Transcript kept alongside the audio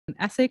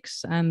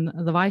ethics and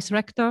the vice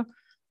rector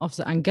of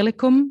the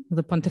Angelicum,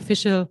 the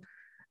Pontifical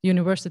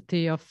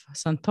University of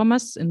St.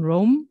 Thomas in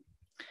Rome.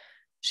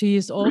 She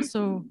is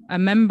also a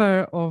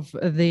member of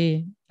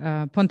the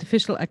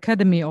Pontifical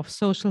Academy of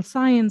Social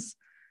Science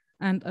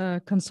and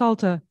a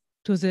consultant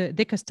to the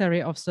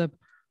Dicastery of the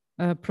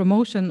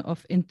Promotion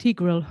of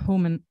Integral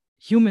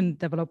Human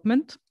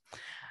Development.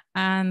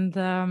 And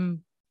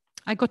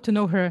I got to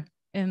know her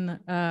in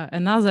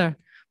another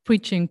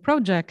preaching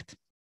project,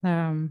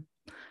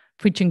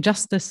 Preaching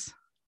Justice.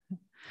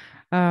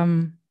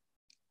 And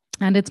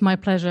it's my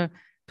pleasure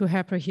to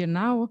have her here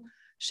now,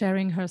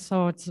 sharing her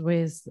thoughts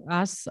with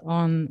us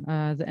on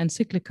the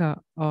encyclica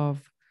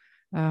of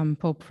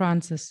Pope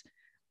Francis,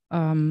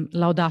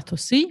 Laudato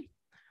Si,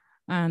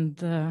 and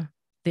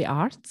the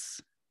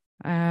arts.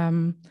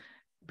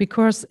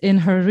 Because in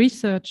her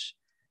research,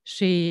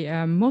 she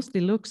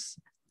mostly looks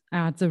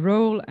at the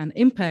role and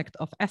impact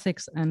of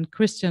ethics and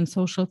Christian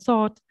social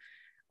thought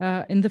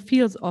in the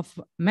fields of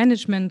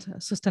management,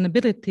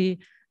 sustainability,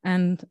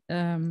 and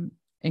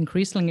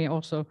increasingly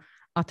also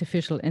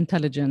artificial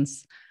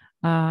intelligence.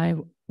 I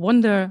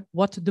wonder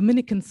what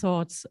Dominican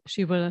thoughts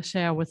she will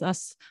share with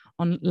us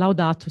on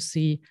Laudato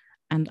Si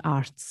and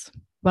arts.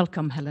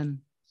 Welcome,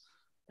 Helen.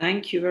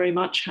 Thank you very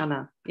much,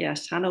 Hannah.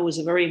 Yes, Hannah was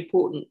a very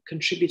important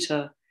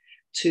contributor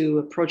to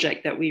a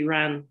project that we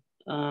ran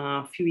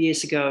a few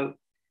years ago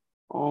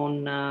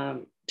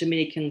on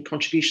Dominican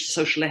contribution to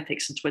social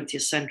ethics in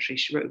 20th century.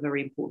 She wrote a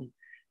very important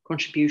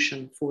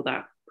contribution for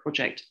that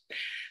project.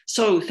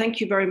 So thank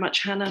you very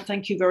much, Hannah.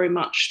 Thank you very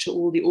much to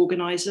all the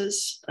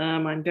organizers.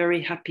 I'm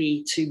very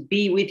happy to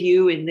be with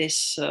you in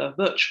this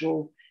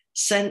virtual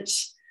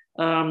sense.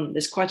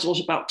 There's quite a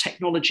lot about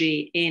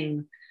technology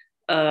in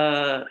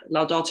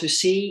Laudato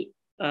Si.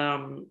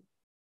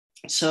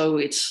 So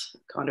it's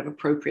kind of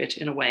appropriate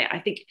in a way. I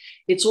think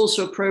it's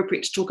also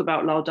appropriate to talk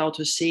about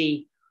Laudato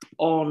Si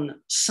on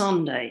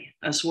Sunday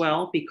as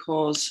well,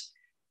 because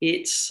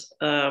it's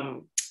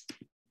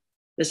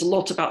there's a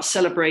lot about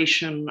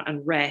celebration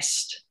and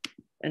rest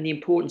and the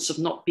importance of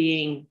not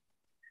being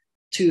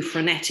too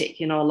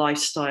frenetic in our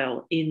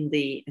lifestyle in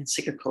the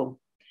encyclical.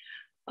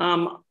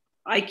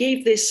 I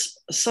gave this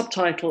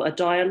subtitle, a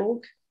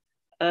dialogue,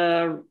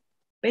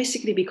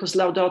 basically because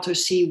Laudato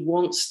Si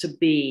wants to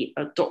be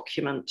a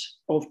document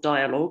of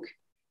dialogue.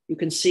 You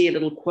can see a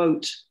little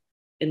quote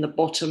in the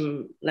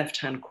bottom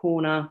left-hand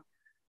corner.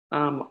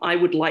 I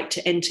would like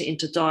to enter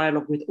into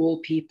dialogue with all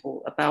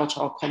people about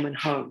our common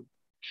home.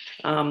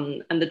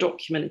 And the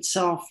document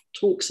itself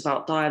talks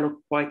about dialogue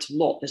quite a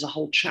lot. There's a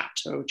whole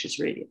chapter which is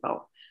really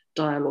about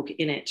dialogue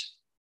in it.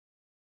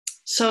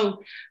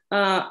 So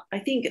I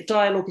think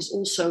dialogue is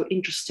also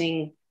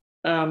interesting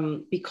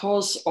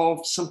because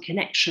of some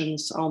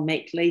connections I'll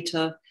make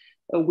later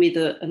with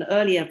an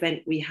earlier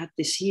event we had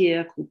this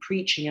year called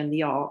Preaching and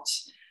the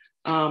Arts.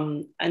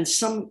 And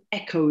some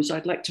echoes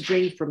I'd like to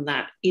bring from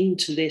that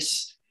into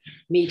this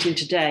meeting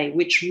today,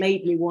 which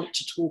made me want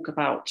to talk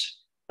about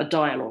a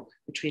dialogue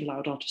between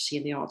Laudato Si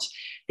and the arts.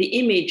 The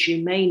image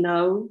you may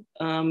know,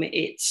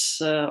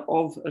 it's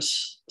of a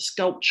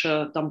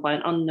sculpture done by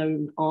an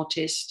unknown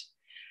artist.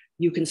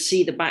 You can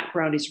see the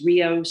background is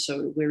Rio,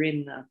 so we're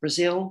in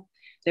Brazil.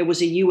 There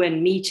was a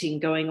UN meeting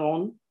going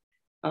on,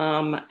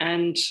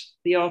 and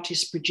the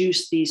artist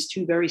produced these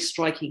two very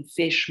striking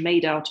fish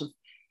made out of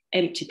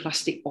empty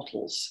plastic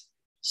bottles.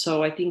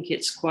 So I think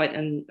it's quite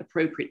an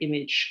appropriate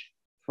image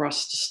for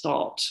us to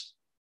start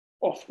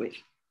off with.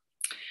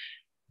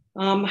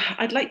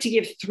 I'd like to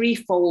give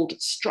threefold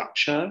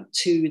structure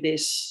to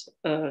this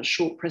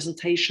short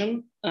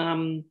presentation,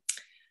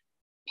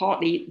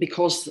 partly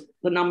because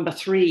the number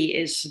 3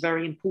 is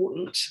very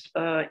important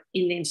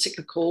in the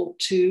encyclical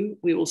too.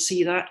 We will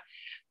see that.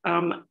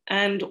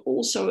 And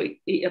also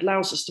it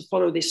allows us to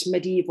follow this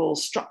medieval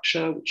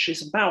structure, which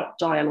is about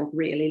dialogue,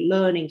 really,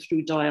 learning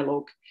through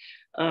dialogue.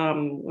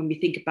 When we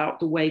think about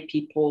the way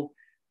people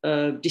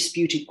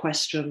disputed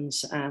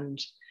questions, and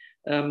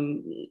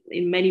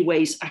in many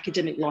ways,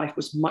 academic life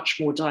was much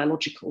more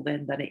dialogical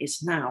then than it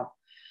is now.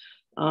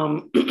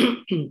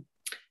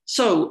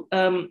 So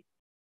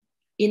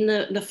in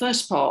the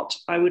first part,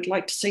 I would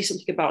like to say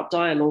something about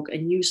dialogue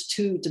and use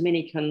 2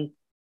 Dominican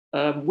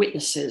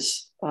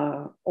witnesses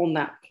on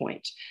that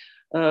point.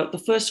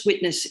 The first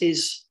witness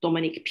is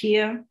Dominique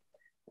Pierre.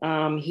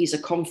 He's a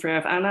confrere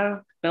of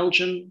Allah,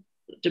 Belgian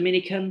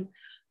Dominican,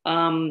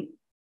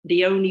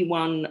 the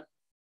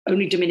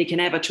only Dominican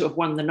ever to have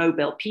won the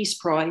Nobel Peace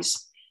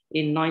Prize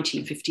in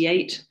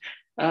 1958.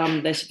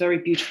 There's a very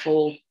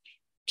beautiful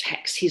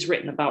text he's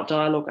written about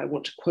dialogue. I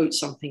want to quote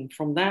something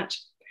from that.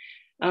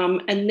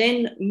 And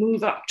then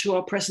move up to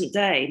our present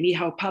day,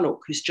 Michał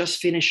Paluch, who's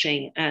just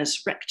finishing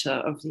as rector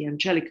of the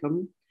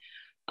Angelicum.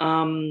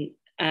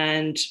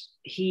 And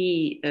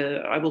he,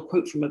 I will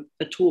quote from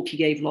a talk he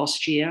gave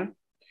last year.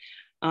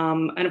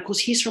 And of course,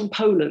 he's from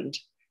Poland.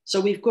 So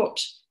we've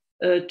got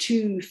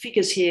 2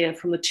 figures here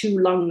from the 2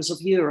 lungs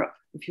of Europe,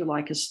 if you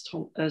like, as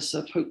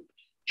Pope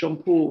John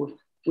Paul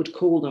would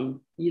call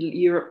them.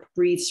 Europe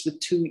breathes with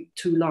two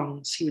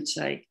lungs, he would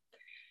say.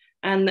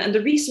 And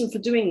the reason for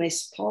doing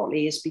this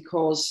partly is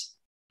because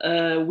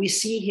we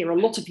see here a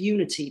lot of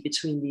unity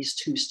between these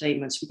two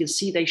statements. We can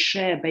see they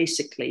share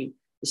basically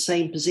the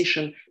same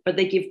position, but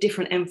they give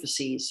different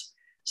emphases.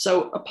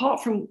 So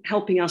apart from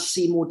helping us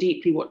see more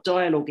deeply what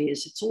dialogue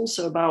is, it's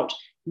also about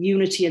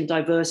unity and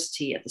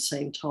diversity at the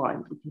same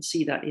time. We can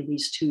see that in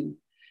these two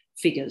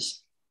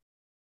figures.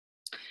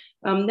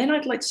 Then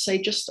I'd like to say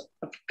just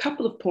a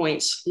couple of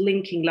points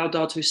linking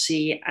Laudato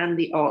Si and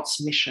the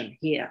arts mission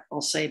here.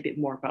 I'll say a bit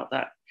more about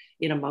that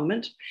in a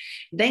moment.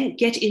 Then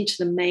get into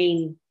the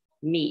main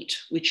meat,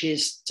 which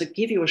is to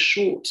give you a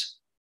short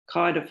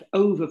kind of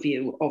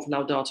overview of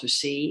Laudato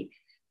Si.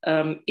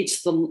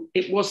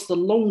 It was the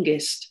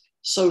longest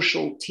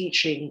social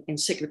teaching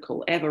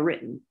encyclical ever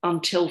written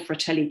until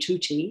Fratelli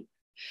Tutti.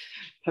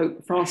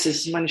 Pope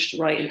Francis managed to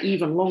write an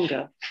even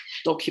longer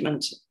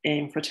document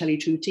in Fratelli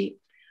Tutti.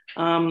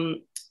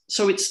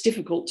 So it's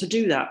difficult to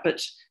do that.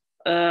 But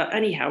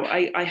anyhow,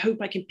 I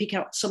hope I can pick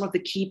out some of the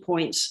key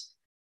points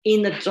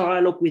in the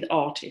dialogue with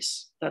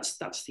artists.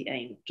 That's the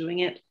aim of doing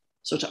it.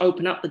 So to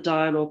open up the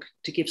dialogue,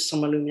 to give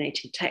some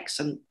illuminating text.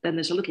 And then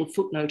there's a little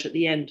footnote at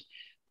the end,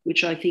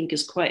 which I think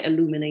is quite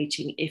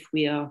illuminating if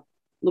we are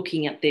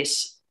looking at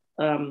this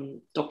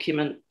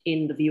document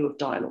in the view of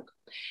dialogue.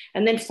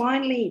 And then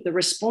finally, the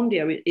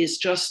respondio is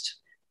just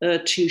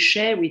to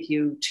share with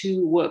you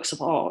two works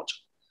of art,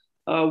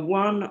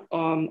 one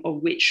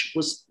of which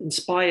was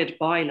inspired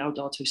by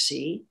Laudato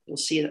Si. You'll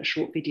see a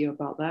short video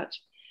about that.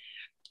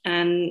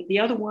 And the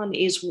other one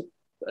is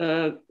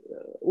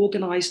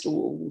organized,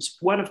 or was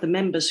one of the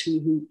members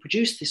who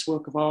produced this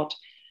work of art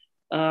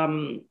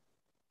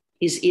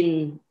is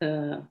in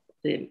the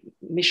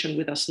mission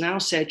with us now,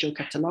 Sergio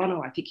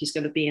Catalano. I think he's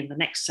going to be in the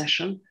next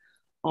session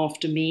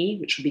after me,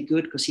 which will be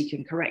good because he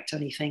can correct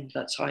anything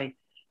that I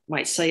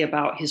might say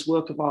about his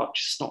work of art,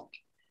 just not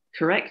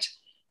correct.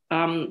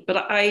 But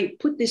I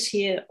put this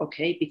here,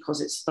 okay,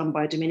 because it's done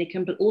by a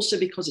Dominican, but also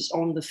because it's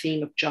on the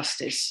theme of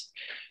justice,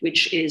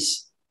 which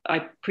is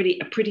a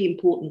pretty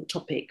important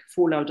topic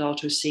for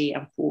Laudato Si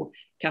and for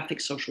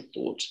Catholic social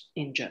thought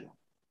in general.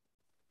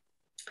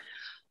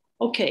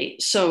 Okay,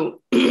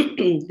 so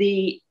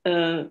the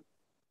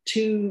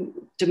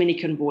two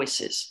Dominican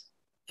voices.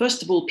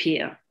 First of all,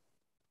 Pierre.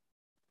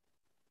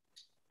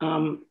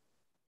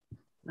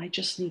 I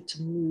just need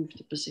to move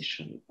the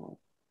position of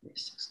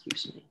this,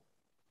 excuse me.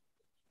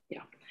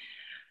 Yeah.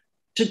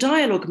 To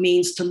dialogue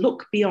means to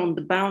look beyond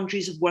the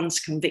boundaries of one's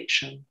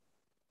conviction,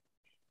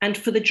 and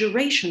for the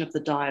duration of the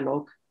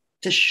dialogue,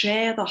 to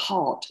share the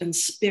heart and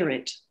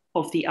spirit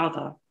of the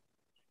other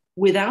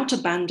without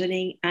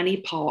abandoning any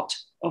part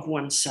of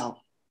oneself.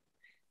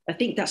 I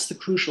think that's the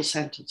crucial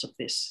sentence of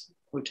this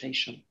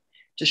quotation,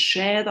 to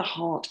share the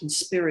heart and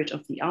spirit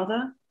of the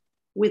other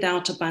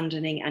without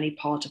abandoning any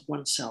part of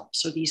oneself.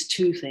 So these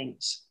two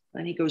things.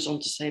 And he goes on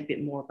to say a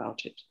bit more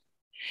about it.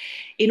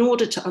 In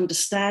order to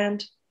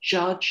understand,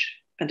 judge,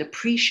 and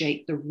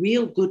appreciate the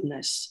real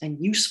goodness and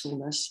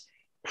usefulness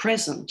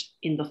present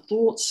in the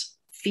thoughts,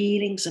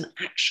 feelings, and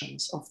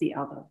actions of the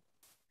other,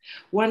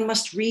 one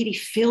must really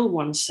fill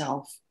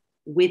oneself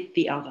with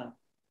the other.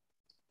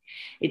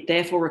 It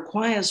therefore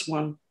requires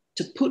one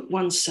to put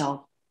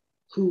oneself,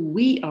 who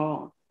we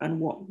are and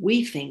what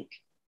we think,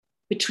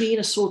 between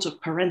a sort of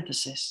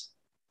parenthesis,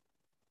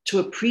 to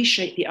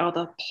appreciate the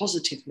other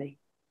positively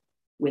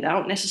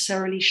without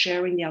necessarily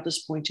sharing the other's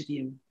point of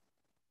view.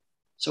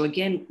 So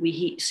again,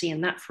 we see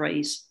in that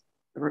phrase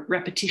a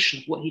repetition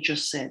of what he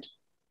just said,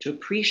 to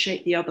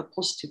appreciate the other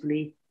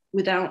positively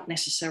without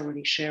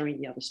necessarily sharing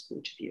the other's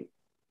point of view.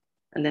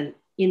 And then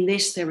in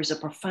this, there is a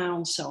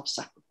profound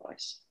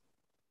self-sacrifice.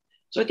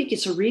 So I think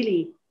it's a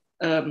really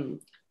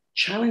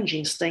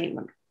challenging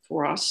statement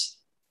for us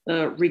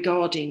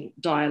regarding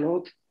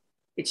dialogue.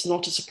 It's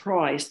not a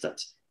surprise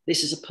that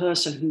this is a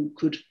person who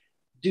could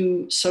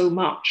do so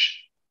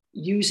much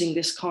using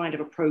this kind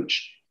of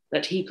approach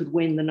that he could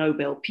win the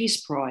Nobel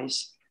Peace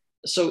Prize.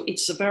 So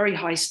it's a very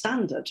high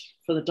standard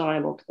for the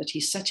dialogue that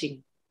he's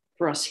setting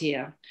for us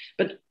here.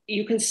 But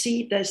you can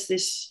see there's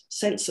this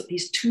sense that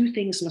these two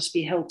things must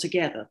be held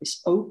together,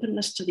 this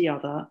openness to the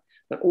other,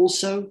 but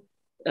also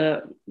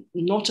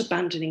not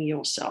abandoning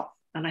yourself.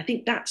 And I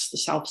think that's the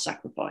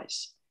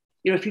self-sacrifice.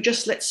 You know, if you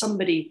just let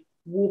somebody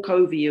walk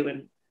over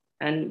you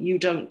and you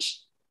don't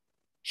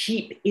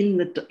keep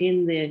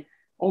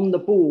on the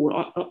board,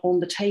 on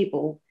the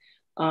table,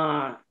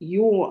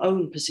 your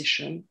own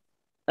position,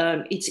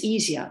 it's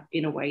easier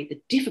in a way.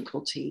 The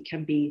difficulty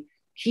can be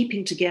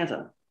keeping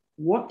together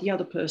what the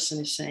other person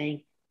is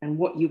saying and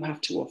what you have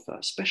to offer,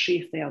 especially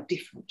if they are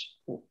different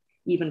or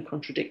even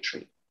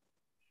contradictory.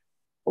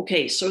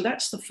 Okay, so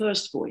that's the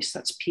first voice,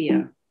 that's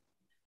Pierre.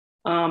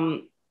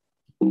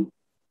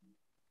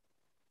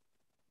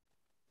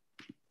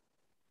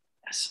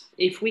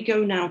 If we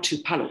go now to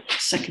Palo,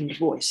 second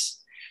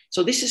voice.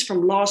 So this is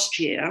from last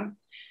year,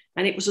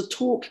 and it was a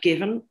talk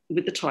given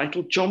with the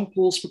title, John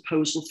Paul's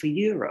Proposal for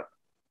Europe.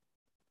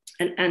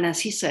 And as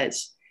he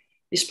says,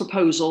 this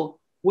proposal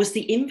was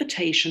the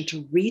invitation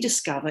to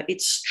rediscover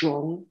its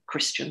strong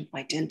Christian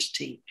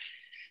identity.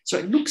 So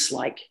it looks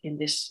like in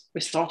this,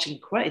 we're starting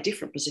quite a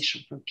different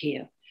position from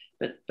Pia,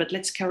 but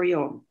let's carry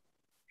on.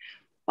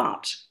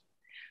 But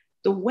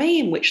the way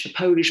in which the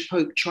Polish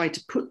Pope tried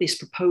to put this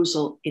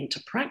proposal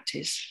into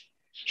practice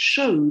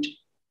showed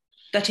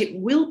that it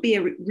will be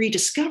a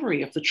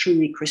rediscovery of the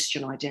truly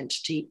Christian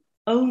identity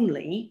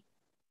only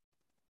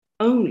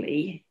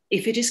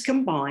if it is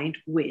combined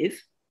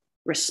with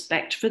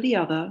respect for the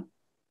other,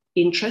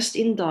 interest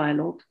in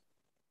dialogue,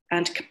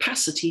 and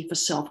capacity for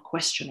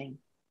self-questioning,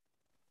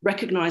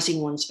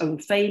 recognizing one's own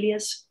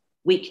failures,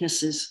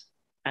 weaknesses,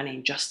 and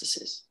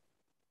injustices.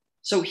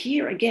 So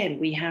here again,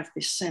 we have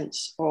this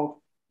sense of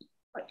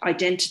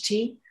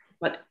identity,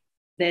 but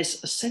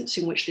there's a sense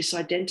in which this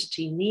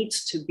identity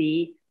needs to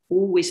be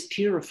always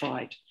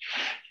purified.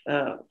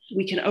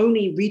 We can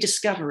only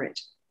rediscover it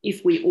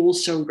if we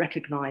also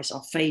recognize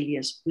our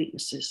failures,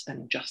 weaknesses, and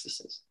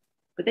injustices.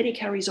 But then he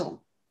carries on.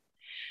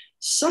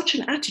 Such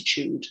an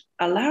attitude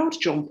allowed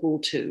John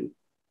Paul II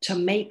to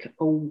make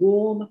a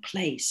warm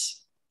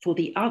place for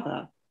the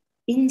other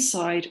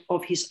inside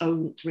of his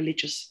own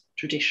religious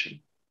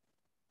tradition.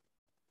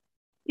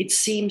 It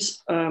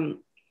seems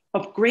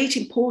of great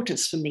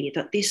importance for me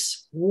that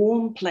this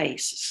warm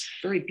place,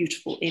 very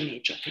beautiful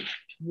image, I think,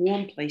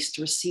 warm place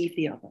to receive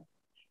the other,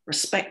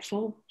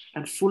 respectful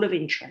and full of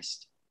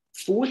interest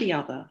for the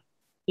other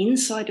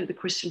inside of the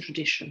Christian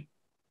tradition,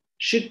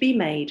 should be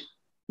made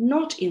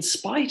not in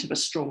spite of a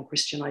strong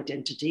Christian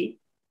identity,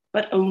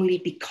 but only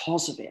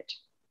because of it.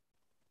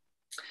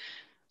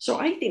 So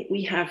I think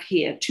we have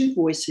here two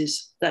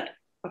voices that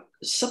are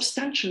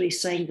substantially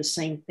saying the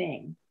same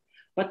thing,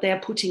 but they are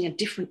putting a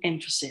different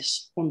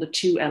emphasis on the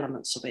two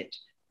elements of it.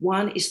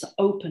 One is the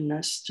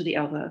openness to the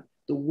other,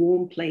 the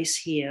warm place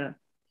here,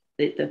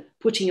 the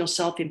putting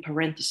yourself in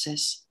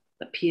parenthesis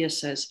that Pia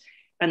says,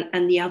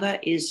 and the other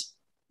is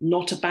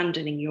not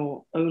abandoning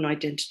your own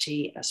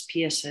identity, as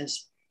Pia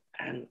says,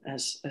 and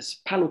as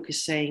Paluk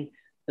is saying,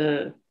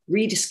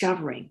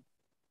 rediscovering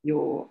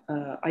your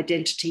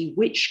identity,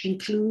 which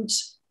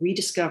includes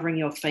rediscovering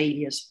your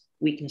failures,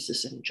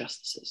 weaknesses, and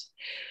injustices.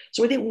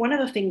 So I think one of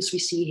the things we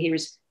see here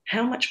is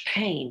how much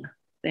pain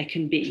there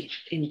can be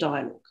in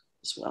dialogue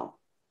as well.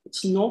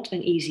 It's not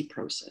an easy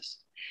process.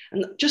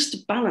 And just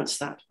to balance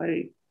that,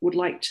 I would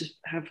like to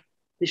have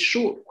this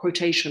short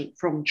quotation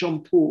from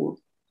John Paul,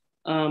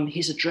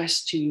 his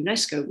address to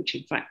UNESCO, which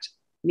in fact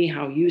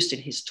Michał used in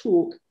his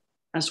talk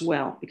as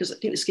well, because I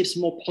think this gives a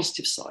more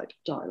positive side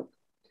of dialogue.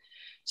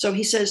 So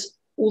he says,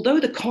 although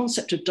the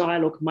concept of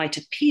dialogue might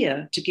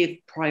appear to give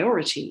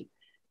priority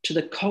to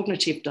the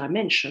cognitive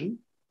dimension,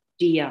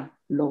 dia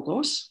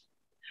logos,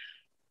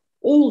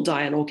 all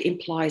dialogue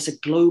implies a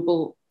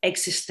global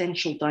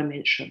existential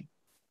dimension.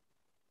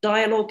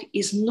 Dialogue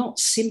is not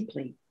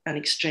simply an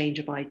exchange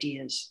of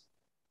ideas.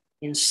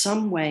 In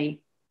some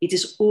way, it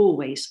is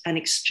always an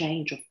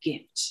exchange of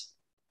gifts.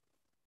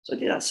 So I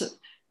think that's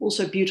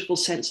also a beautiful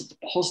sense of the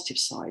positive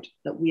side,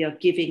 that we are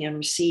giving and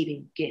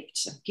receiving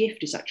gifts. And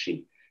gift is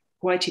actually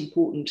quite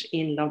important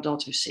in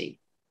Laudato Si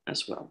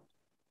as well.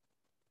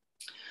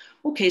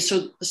 Okay,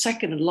 so the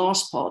second and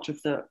last part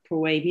of the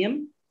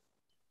proemium,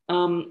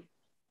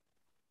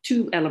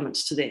 two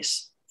elements to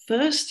this.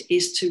 First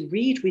is to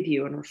read with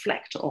you and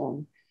reflect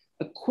on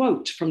a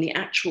quote from the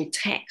actual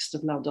text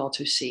of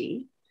Laudato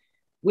Si,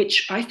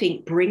 which I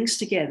think brings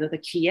together the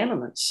key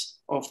elements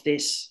of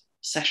this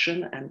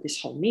session and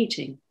this whole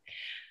meeting.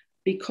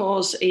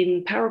 Because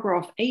in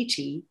paragraph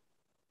 80,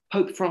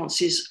 Pope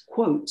Francis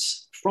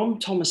quotes from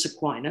Thomas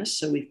Aquinas,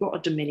 so we've got a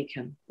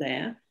Dominican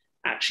there,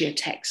 actually a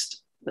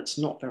text that's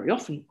not very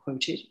often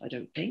quoted, I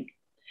don't think.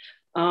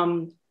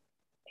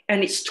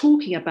 And it's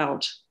talking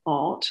about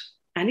art,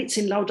 and it's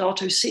in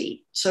Laudato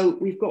Si. So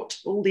we've got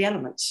all the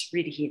elements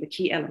really here, the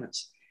key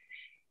elements.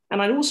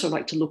 And I'd also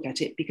like to look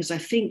at it because I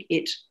think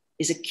it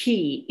is a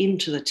key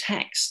into the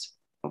text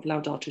of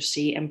Laudato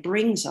Si and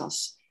brings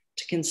us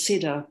to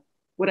consider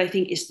what I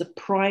think is the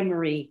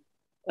primary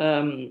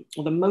or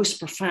the most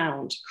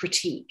profound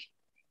critique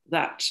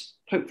that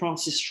Pope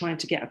Francis is trying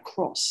to get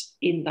across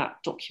in that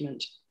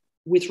document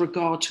with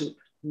regard to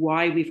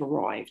why we've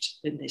arrived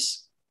in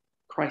this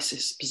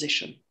crisis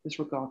position with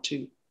regard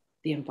to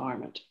the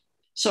environment.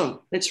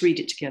 So let's read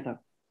it together.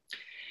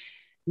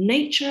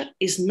 Nature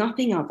is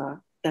nothing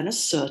other than a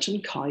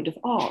certain kind of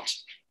art,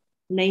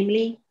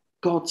 namely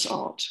God's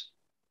art,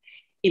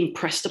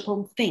 impressed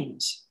upon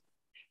things,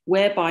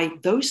 whereby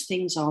those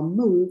things are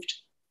moved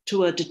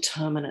to a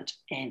determinate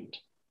end.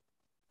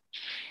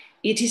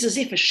 It is as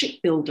if a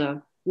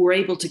shipbuilder were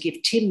able to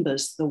give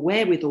timbers the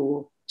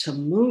wherewithal to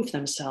move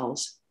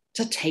themselves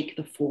to take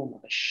the form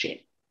of a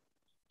ship.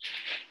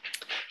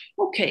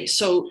 Okay,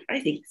 so I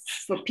think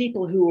for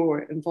people who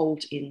are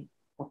involved in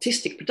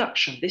artistic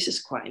production, this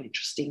is quite an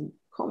interesting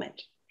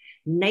comment.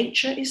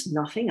 Nature is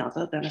nothing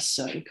other than a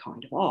certain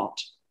kind of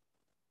art.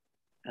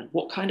 And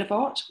what kind of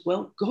art?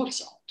 Well,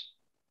 God's art.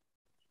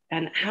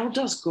 And how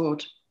does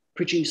God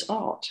produce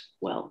art?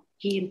 Well,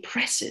 he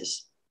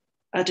impresses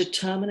a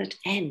determinate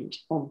end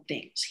on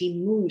things. He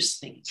moves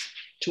things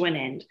to an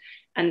end.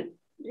 And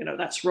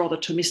that's rather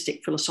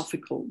Thomistic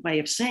philosophical way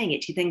of saying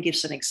it. He then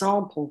gives an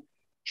example,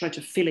 try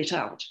to fill it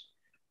out.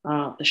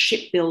 The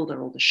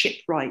shipbuilder or the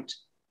shipwright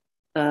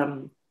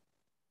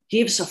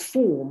gives a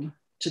form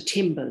to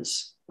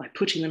timbers by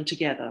putting them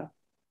together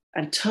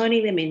and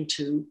turning them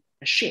into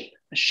a ship.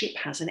 A ship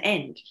has an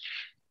end.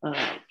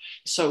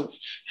 So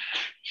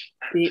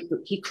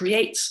he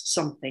creates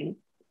something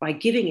by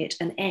giving it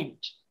an end.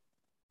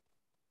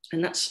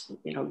 And that's,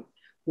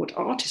 what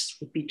artists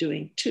would be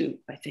doing too,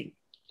 I think.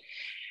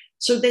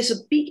 So there's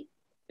a big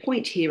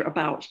point here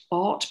about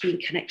art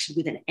being connected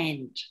with an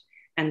end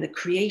and the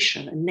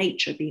creation and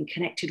nature being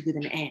connected with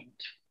an end.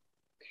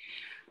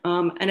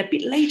 And a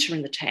bit later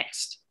in the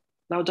text,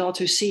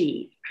 Laudato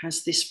Si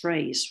has this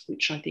phrase,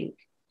 which I think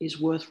is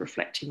worth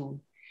reflecting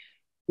on.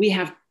 We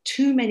have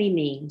too many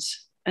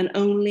means and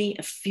only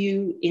a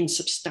few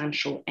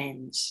insubstantial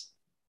ends.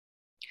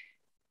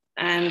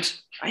 And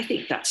I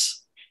think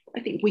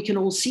we can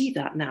all see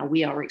that now.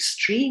 We are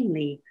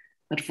extremely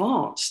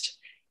advanced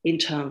in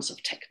terms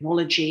of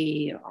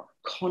technology. Our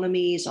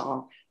economies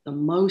are the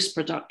most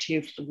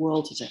productive the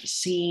world has ever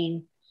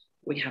seen.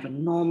 We have an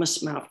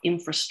enormous amount of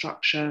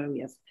infrastructure. We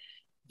have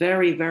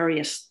very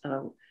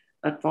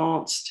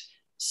advanced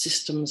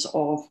systems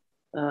of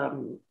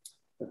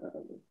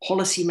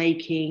policy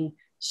making,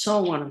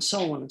 so on and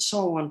so on and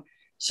so on.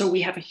 So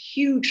we have a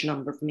huge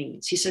number of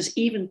means. He says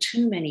even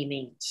too many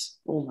means,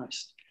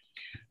 almost,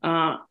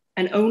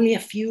 and only a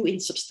few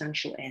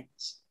insubstantial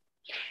ends.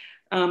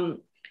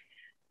 And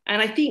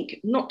I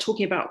think, not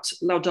talking about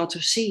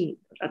Laudato Si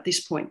at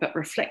this point, but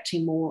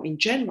reflecting more in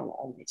general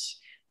on this,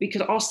 we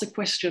could ask the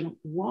question,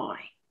 why?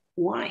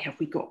 Why have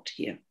we got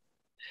here?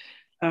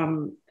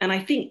 And I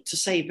think, to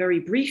say very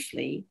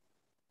briefly,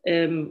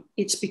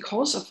 it's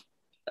because of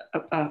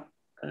a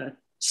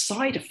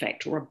side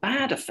effect or a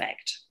bad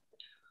effect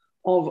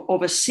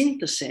of a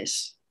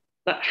synthesis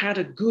that had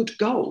a good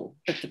goal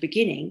at the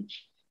beginning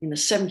in the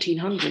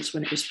 1700s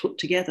when it was put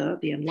together,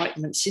 the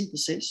Enlightenment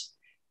synthesis,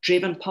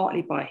 driven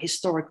partly by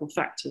historical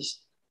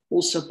factors,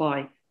 also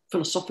by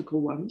philosophical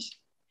ones,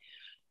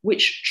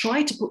 which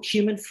try to put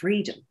human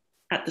freedom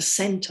at the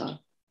center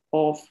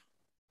of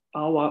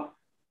our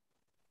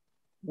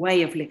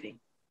way of living.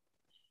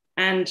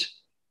 And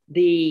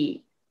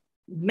the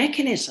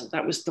mechanism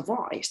that was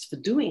devised for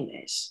doing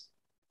this,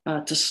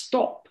 to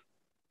stop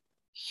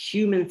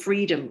human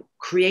freedom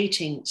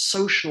creating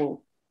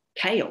social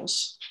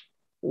chaos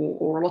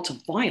or a lot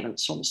of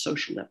violence on the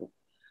social level,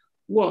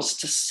 was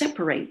to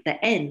separate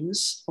the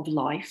ends of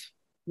life,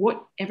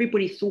 what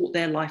everybody thought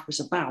their life was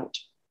about,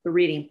 the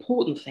really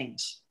important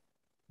things,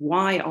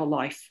 why our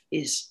life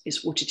is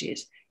what it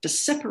is, to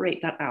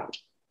separate that out,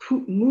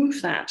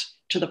 move that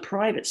to the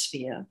private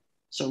sphere.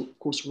 So, of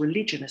course,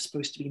 religion is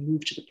supposed to be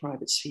moved to the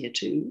private sphere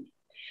too.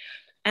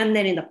 And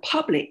then in the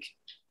public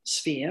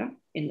sphere,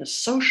 in the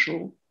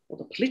social or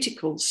the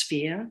political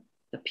sphere,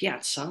 the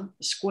piazza,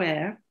 the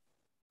square,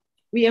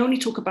 we only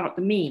talk about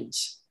the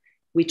means.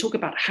 We talk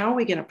about how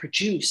we're going to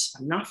produce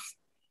enough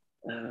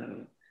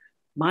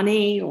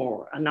money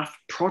or enough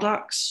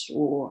products,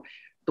 or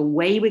the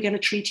way we're going to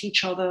treat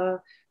each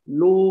other,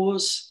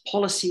 laws,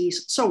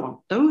 policies, so on.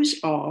 Those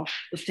are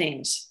the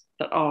things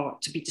that are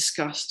to be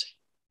discussed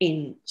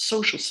in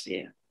social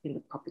sphere, in the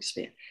public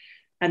sphere.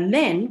 And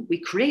then we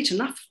create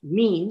enough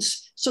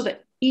means so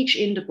that each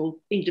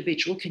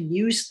individual can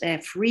use their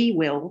free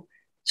will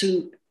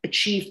to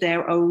achieve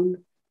their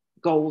own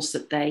goals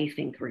that they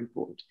think are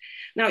important.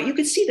 Now, you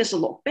can see there's a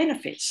lot of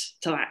benefits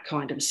to that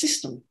kind of a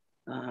system.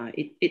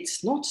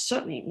 It's not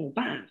certainly all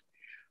bad,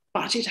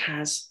 but it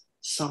has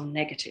some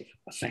negative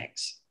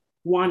effects.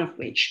 One of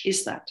which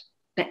is that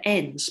the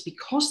ends,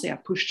 because they are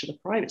pushed to the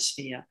private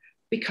sphere,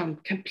 become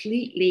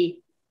completely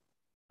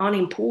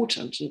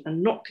unimportant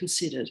and not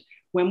considered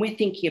when we're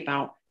thinking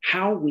about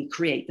how we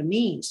create the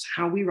means,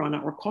 how we run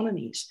our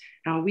economies,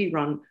 how we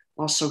run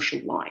our social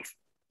life.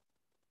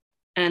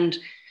 And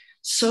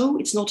so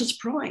it's not a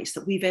surprise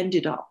that we've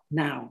ended up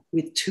now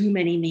with too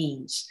many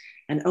means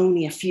and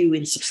only a few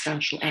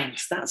insubstantial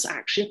ends. That's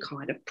actually a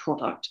kind of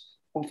product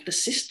of the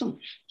system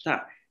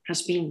that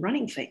has been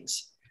running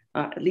things,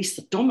 at least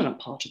the dominant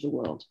part of the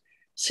world,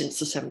 since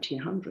the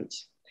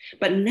 1700s.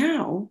 But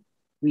now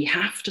we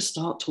have to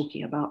start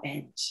talking about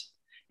ends.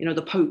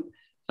 The Pope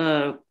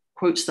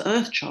quotes the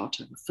Earth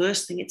Charter. The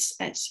first thing it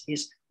says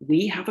is,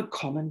 we have a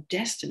common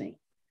destiny.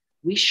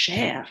 We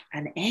share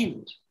an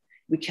end.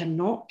 We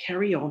cannot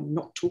carry on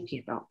not talking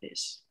about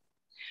this.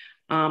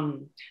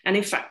 And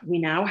in fact, we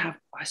now have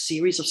a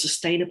series of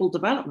sustainable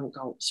development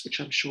goals, which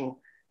I'm sure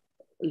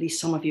at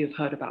least some of you have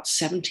heard about,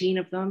 17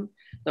 of them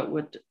that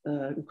were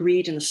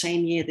agreed in the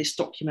same year this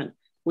document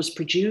was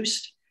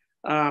produced.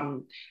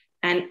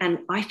 And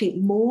I think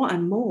more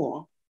and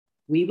more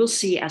we will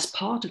see, as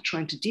part of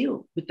trying to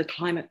deal with the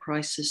climate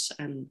crisis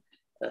and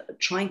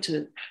trying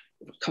to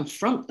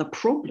confront the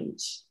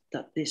problems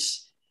that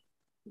this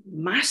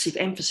massive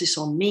emphasis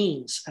on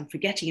means and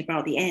forgetting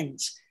about the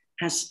ends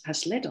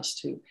has led us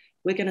to,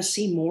 we're going to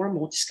see more and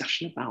more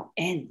discussion about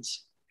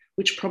ends,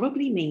 which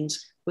probably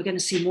means we're going to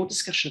see more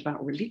discussion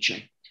about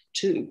religion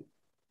too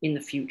in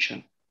the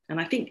future. And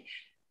I think,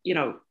 you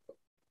know,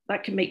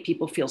 that can make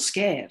people feel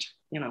scared.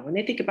 You know, when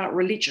they think about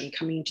religion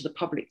coming into the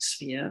public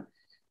sphere,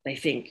 they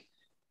think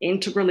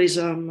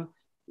integralism,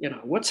 you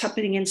know, what's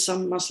happening in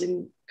some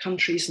Muslim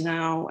countries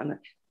now, and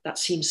that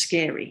seems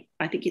scary.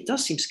 I think it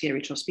does seem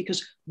scary to us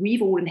because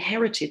we've all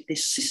inherited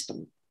this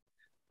system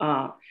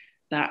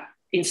that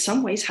in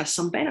some ways has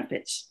some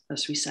benefits,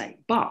 as we say,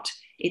 but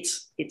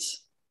its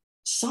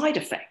side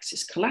effects,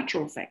 its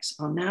collateral effects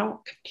are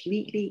now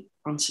completely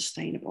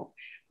unsustainable.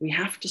 We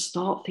have to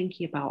start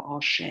thinking about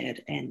our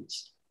shared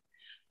ends.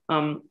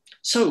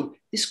 So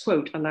this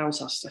quote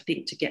allows us, I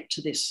think, to get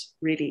to this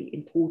really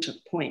important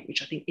point,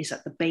 which I think is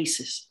at the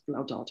basis of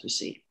Laudato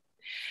Si.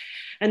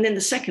 And then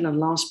the second and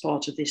last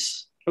part of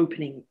this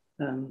opening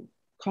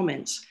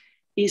comments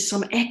is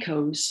some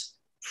echoes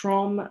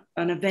from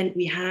an event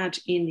we had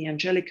in the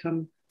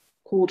Angelicum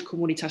called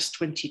Comunitas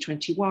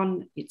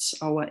 2021. It's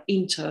our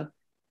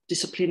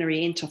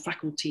interdisciplinary,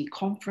 interfaculty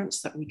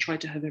conference that we try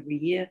to have every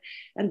year.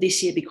 And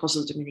this year, because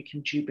of the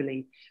Dominican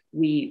Jubilee,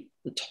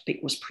 the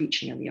topic was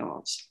preaching and the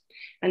arts.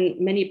 And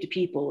many of the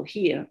people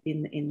here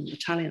in the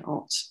Tallinn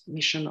Arts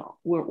Mission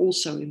were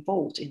also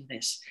involved in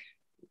this.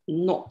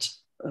 Not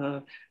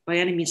by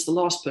any means the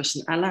last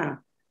person, Alain,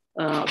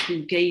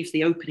 who gave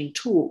the opening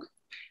talk.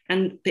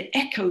 And the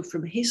echo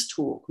from his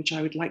talk, which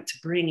I would like to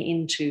bring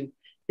into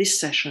this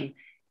session,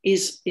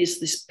 is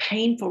this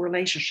painful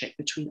relationship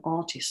between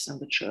artists and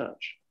the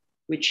church,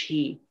 which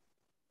he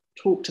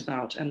talked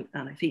about, and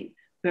I think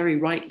very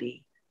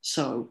rightly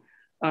so.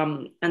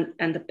 And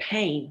the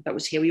pain that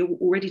was here, we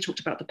already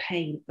talked about the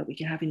pain that we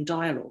can have in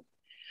dialogue,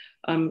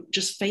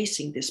 just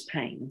facing this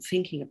pain and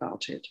thinking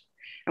about it.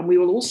 And we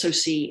will also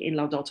see in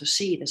Laudato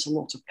Si, there's a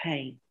lot of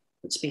pain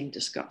that's being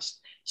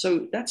discussed.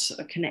 So that's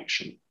a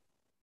connection.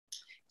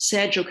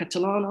 Sergio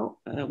Catalano,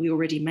 we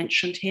already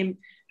mentioned him,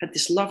 had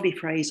this lovely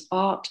phrase,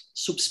 art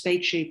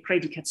subspecie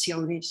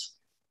predicationis.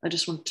 I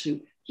just want to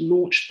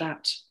launch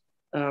that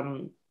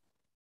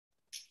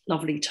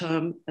lovely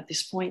term at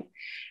this point.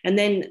 And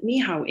then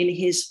Michał, in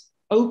his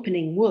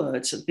opening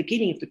words at the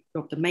beginning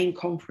of the main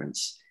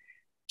conference,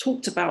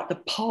 talked about the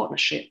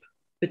partnership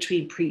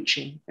between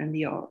preaching and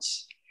the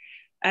arts.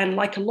 And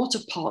like a lot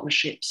of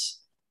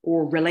partnerships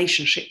or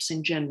relationships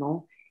in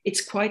general,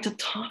 it's quite a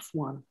tough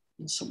one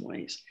in some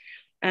ways.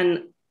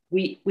 And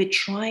we're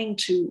trying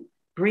to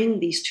bring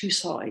these two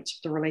sides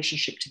of the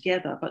relationship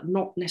together, but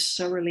not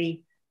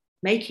necessarily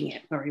making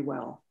it very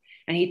well.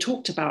 And he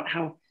talked about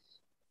how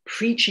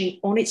preaching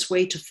on its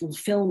way to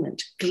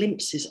fulfillment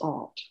glimpses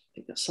art. I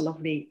think that's a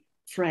lovely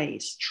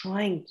phrase,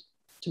 trying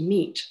to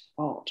meet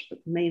art,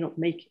 but may not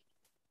make it.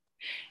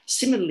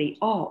 Similarly,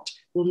 art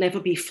will never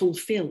be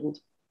fulfilled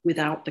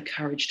without the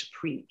courage to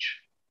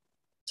preach,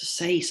 to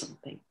say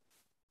something.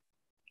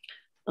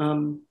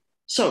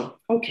 So,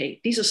 okay,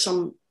 these are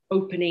some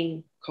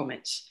opening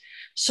comments.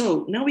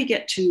 So now we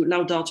get to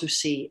Laudato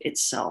Si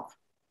itself,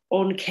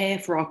 on care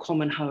for our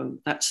common home.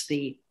 That's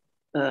the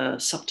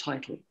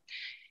subtitle.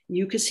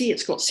 You can see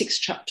it's got 6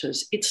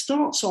 chapters. It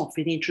starts off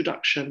in the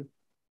introduction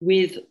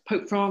with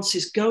Pope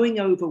Francis going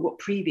over what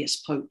previous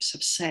popes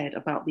have said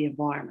about the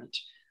environment.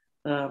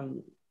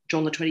 John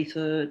the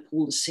 23rd,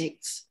 Paul the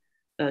 6th,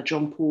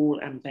 John Paul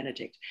and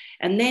Benedict.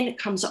 And then it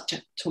comes up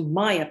to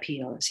my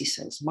appeal, as he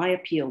says, my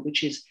appeal,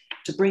 which is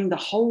to bring the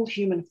whole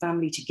human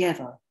family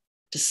together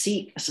to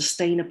seek a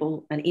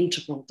sustainable and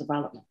integral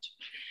development.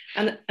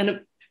 And a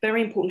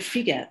very important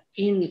figure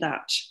in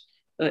that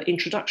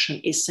introduction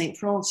is St.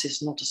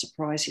 Francis, not a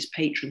surprise, his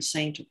patron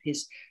saint of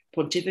his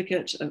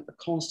pontificate, a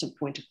constant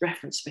point of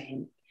reference for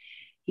him.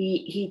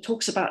 He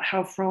talks about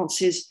how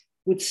Francis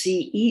would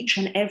see each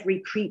and every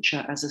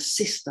creature as a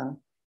sister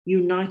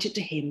united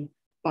to him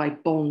by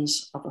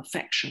bonds of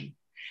affection.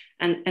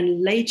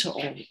 And later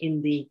on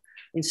in the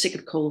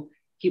encyclical,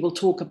 he will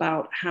talk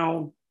about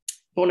how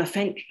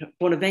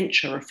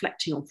Bonaventure,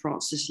 reflecting on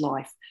Francis'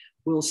 life,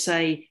 will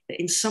say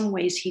that in some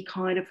ways he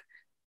kind of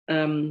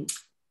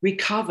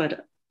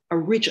recovered an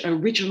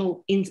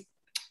original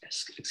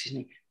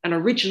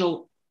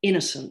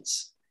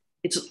innocence.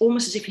 It's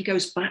almost as if he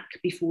goes back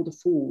before the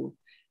fall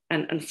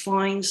and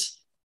finds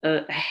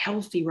a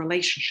healthy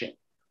relationship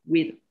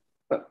with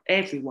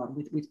everyone,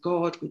 with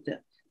God, with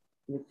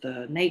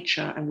the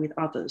nature, and with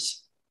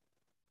others.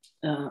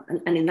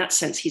 And in that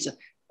sense, he's a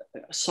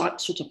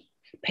sort of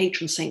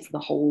patron saint for the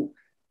whole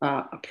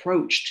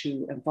approach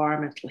to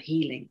environmental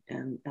healing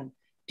and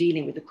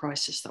dealing with the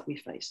crisis that we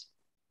face.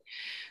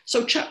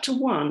 So chapter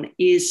 1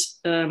 is,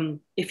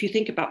 if you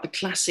think about the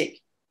classic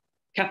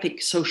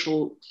Catholic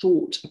social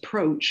thought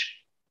approach,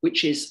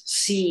 which is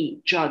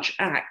see, judge,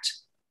 act,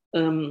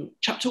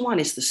 chapter 1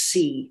 is the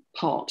see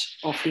part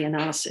of the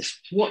analysis.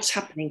 What's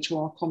happening to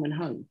our common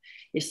home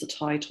is the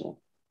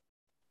title.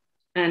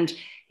 And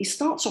he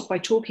starts off by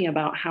talking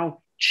about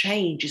how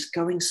change is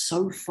going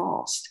so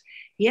fast.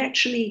 He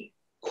actually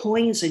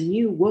coins a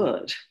new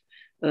word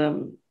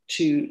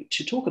to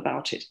talk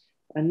about it,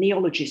 a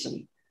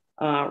neologism,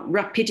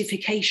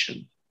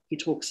 rapidification, he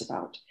talks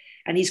about.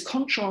 And he's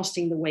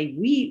contrasting the way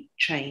we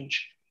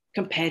change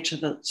compared to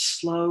the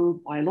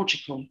slow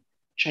biological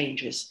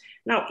changes.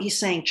 Now, he's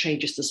saying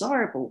change is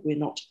desirable.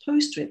 We're not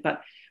opposed to it, but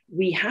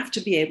we have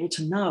to be able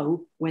to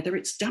know whether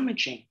it's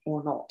damaging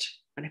or not.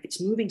 And if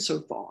it's moving so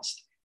fast,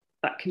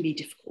 that can be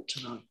difficult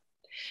to know.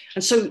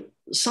 And so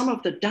some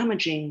of the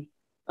damaging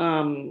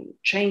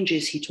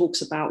changes he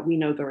talks about, we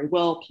know very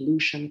well: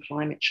 pollution,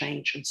 climate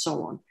change, and so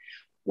on.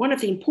 One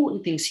of the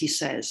important things he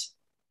says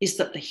is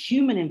that the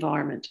human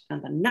environment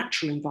and the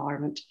natural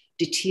environment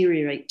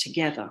deteriorate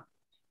together.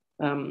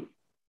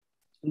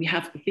 We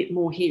have a bit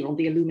more here on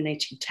the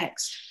illuminating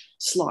text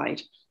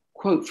slide,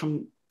 quote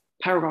from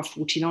paragraph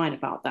 49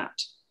 about that.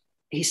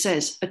 He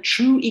says, a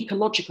true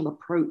ecological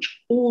approach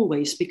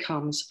always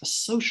becomes a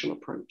social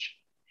approach.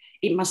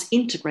 It must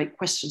integrate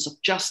questions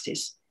of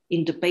justice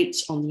in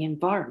debates on the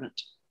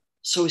environment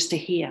so as to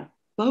hear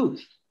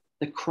both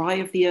the cry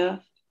of the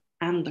earth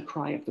and the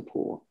cry of the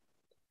poor.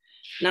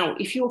 Now,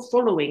 if you're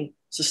following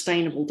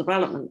sustainable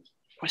development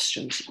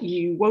questions,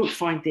 you won't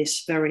find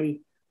this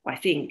very, I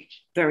think,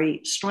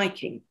 very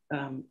striking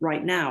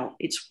right now.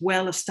 It's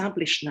well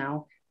established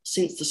now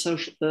since the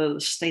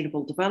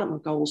Sustainable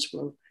Development Goals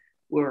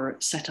were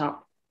set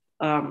up,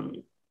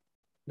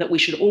 that we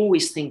should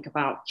always think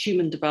about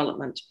human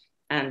development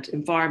and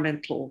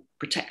environmental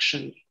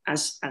protection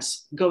as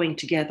going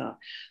together.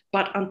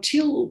 But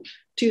until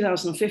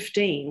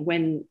 2015,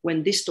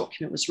 when this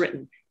document was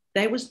written,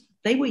 they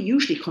were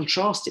usually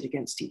contrasted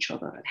against each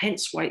other, and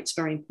hence why it's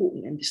very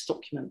important in this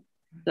document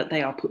that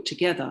they are put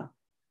together.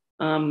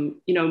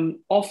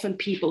 Often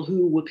people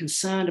who were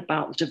concerned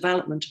about the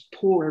development of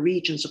poorer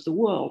regions of the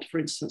world, for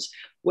instance,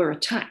 were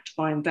attacked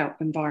by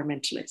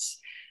environmentalists,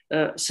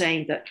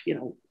 saying that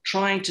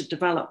trying to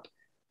develop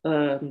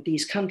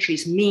these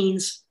countries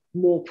means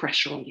more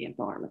pressure on the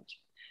environment.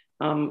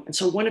 And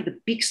so one of the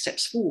big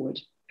steps forward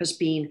has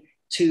been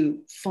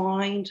to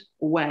find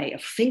a way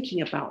of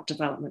thinking about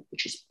development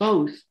which is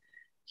both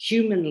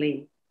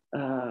humanly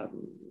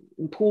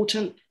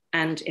important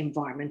and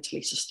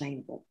environmentally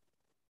sustainable.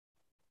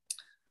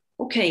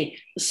 Okay,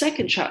 the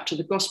second chapter,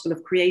 the Gospel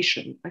of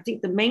Creation, I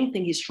think the main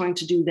thing he's trying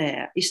to do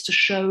there is to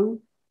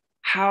show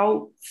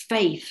how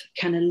faith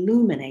can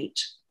illuminate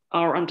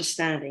our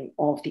understanding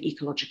of the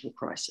ecological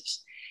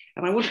crisis.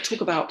 And I want to talk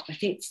about, I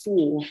think,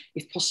 four,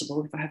 if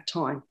possible, if I have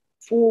time,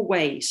 4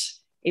 ways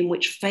in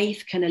which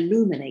faith can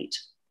illuminate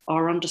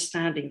our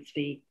understanding of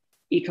the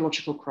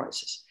ecological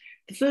crisis.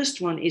 The first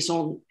one is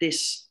on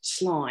this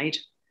slide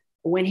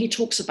when he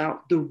talks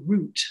about the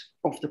root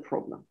of the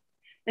problem.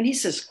 And he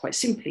says quite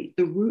simply,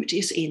 the root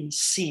is in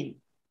sin.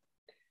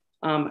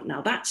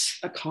 Now that's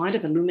a kind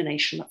of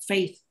illumination that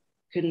faith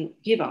can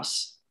give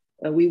us.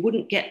 We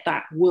wouldn't get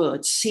that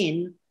word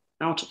sin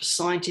out of a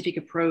scientific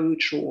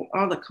approach or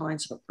other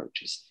kinds of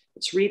approaches.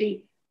 It's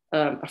really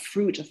a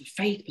fruit of a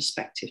faith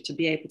perspective to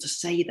be able to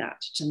say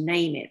that, to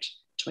name it,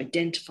 to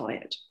identify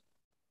it.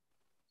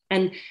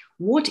 And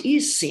what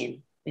is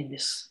sin in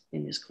this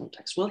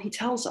context? Well, he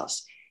tells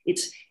us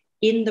it's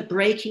in the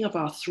breaking of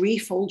our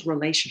threefold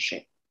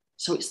relationship.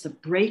 So it's the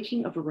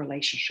breaking of a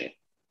relationship.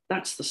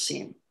 That's the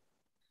sin.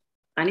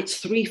 And it's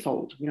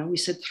threefold. We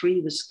said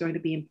 3 was going to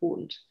be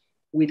important: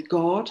 with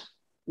God,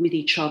 with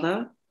each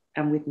other,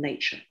 and with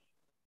nature.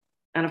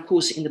 And of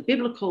course, in the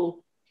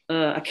biblical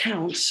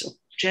accounts of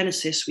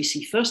Genesis, we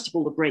see first of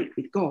all the break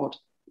with God,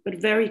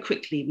 but very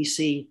quickly we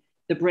see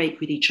the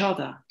break with each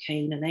other,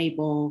 Cain and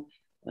Abel.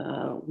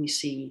 We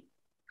see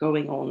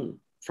going on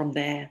from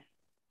there,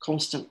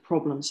 constant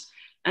problems.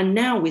 And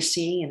now we're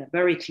seeing in a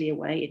very clear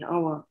way in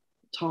our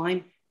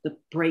time, the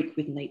break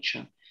with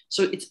nature.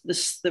 So it's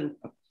the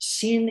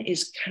sin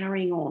is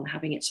carrying on,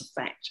 having its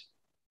effect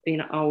in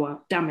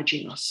our,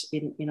 damaging us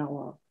in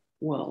our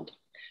world.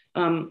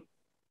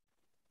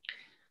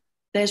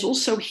 There's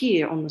also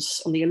here on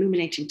the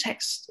illuminating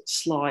text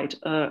slide,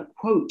 a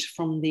quote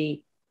from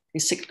the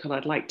encyclical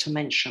I'd like to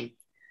mention.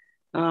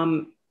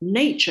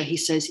 Nature, he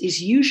says,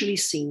 is usually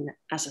seen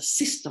as a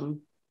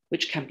system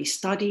which can be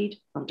studied,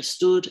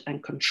 understood,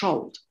 and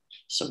controlled.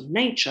 So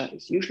nature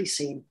is usually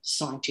seen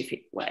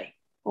scientific way,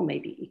 or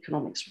maybe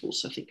economics would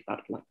also think about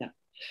it like that.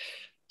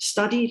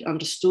 Studied,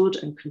 understood,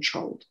 and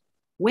controlled.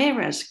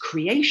 Whereas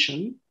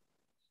creation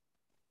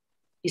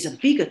is a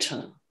bigger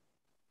term.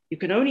 You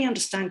can only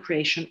understand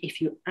creation if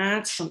you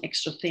add some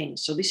extra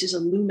things. So this is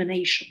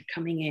illumination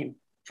coming in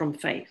from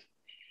faith.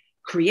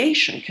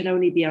 Creation can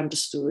only be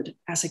understood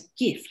as a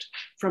gift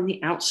from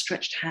the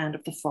outstretched hand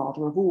of the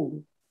Father of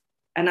all,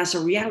 and as a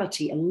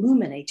reality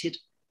illuminated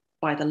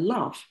by the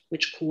love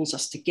which calls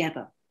us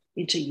together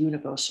into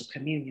universal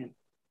communion.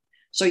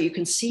 So you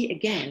can see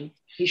again,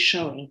 he's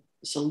showing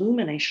this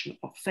illumination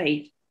of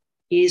faith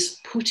is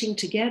putting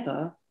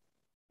together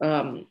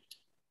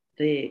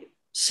the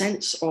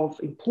sense of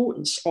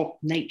importance of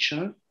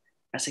nature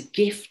as a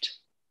gift,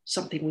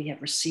 something we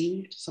have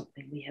received,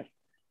 something we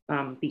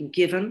have been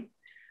given,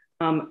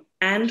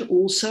 and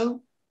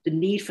also the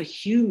need for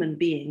human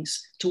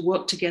beings to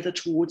work together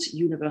towards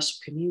universal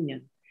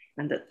communion.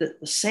 And that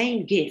the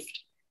same gift,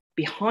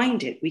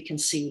 behind it, we can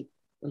see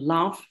the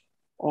love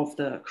of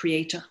the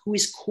Creator who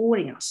is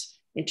calling us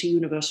into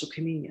universal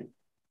communion.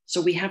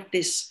 So we have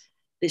this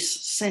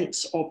this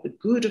sense of the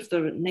good of the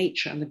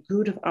nature and the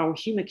good of our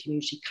human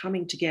community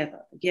coming together.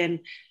 Again,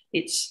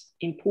 it's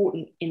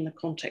important in the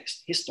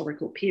context,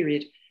 historical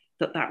period,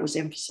 that that was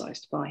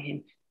emphasized by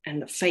him,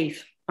 and the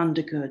faith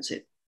undergirds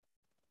it.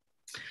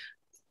 A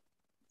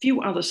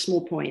few other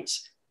small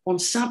points on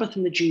Sabbath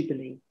and the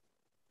Jubilee.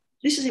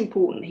 This is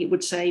important, he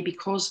would say,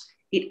 because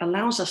it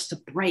allows us to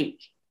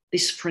break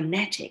this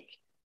frenetic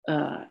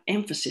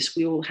emphasis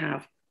we all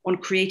have on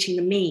creating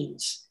the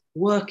means,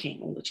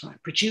 working all the time,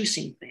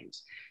 producing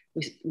things.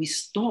 We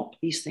stop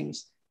these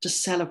things to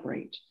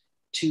celebrate,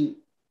 to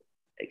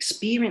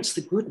experience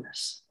the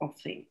goodness of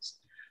things.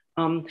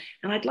 And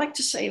I'd like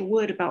to say a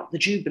word about the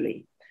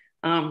Jubilee.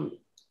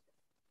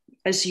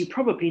 As you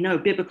probably know,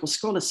 biblical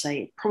scholars say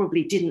it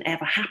probably didn't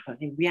ever happen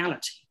in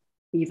reality,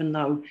 even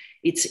though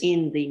it's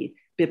in the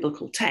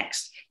biblical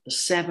text, the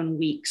 7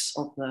 weeks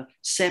of the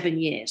 7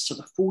 years, so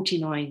the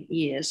 49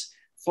 years,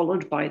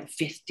 followed by the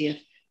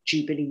 50th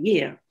Jubilee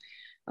year.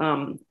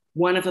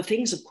 One of the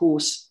things, of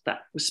course, that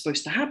was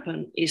supposed to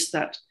happen is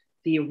that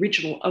the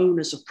original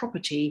owners of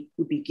property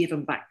would be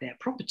given back their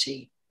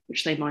property,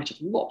 which they might have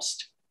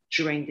lost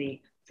during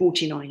the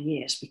 49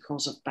 years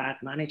because of bad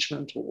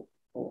management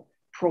or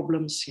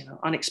problems,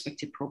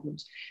 unexpected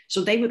problems.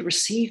 So they would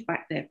receive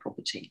back their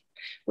property.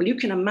 Well, you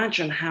can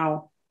imagine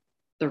how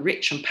the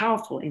rich and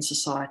powerful in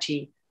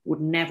society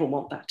would never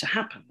want that to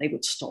happen. They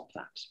would stop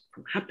that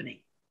from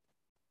happening.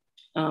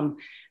 And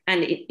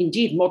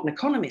indeed, modern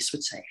economists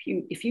would say,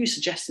 if you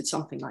suggested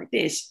something like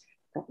this,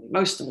 probably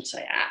most of them would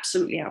say,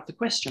 absolutely out of the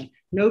question.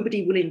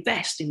 Nobody will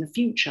invest in the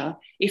future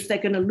if they're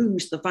going to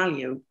lose the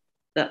value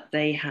that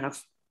they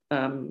have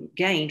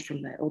gained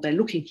from their, or they're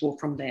looking for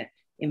from their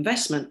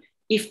investment.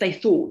 If they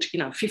thought,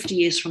 50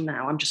 years from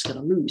now, I'm just going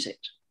to lose it.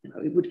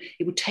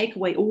 It would take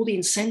away all the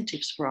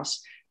incentives for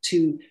us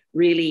to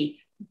really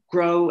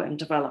grow and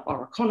develop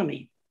our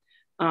economy.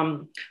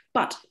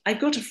 But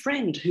I've got a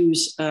friend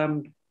who's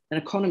an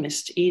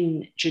economist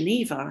in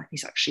Geneva.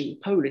 He's actually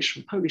Polish,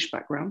 from Polish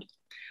background.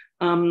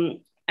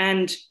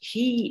 And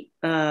he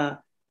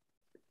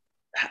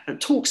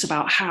talks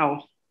about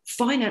how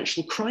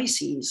financial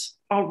crises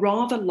are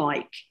rather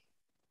like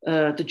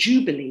the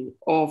Jubilee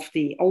of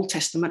the Old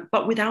Testament,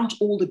 but without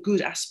all the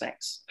good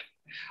aspects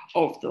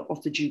of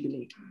the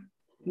Jubilee.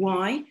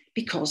 Why?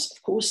 Because,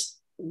 of course,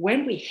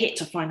 when we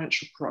hit a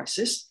financial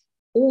crisis,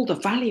 all the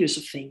values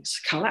of things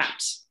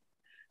collapse.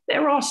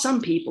 There are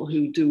some people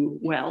who do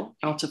well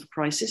out of a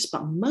crisis,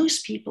 but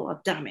most people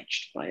are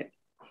damaged by it.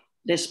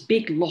 There's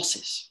big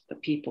losses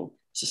that people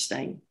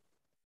sustain.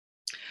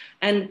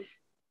 And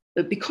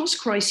because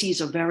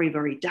crises are very,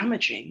 very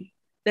damaging,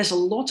 there's a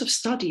lot of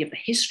study of the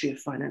history of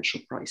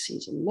financial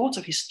crises. A lot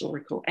of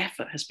historical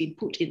effort has been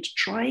put into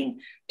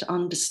trying to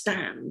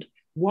understand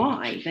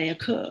why they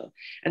occur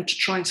and to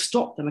try and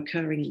stop them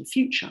occurring in the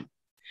future.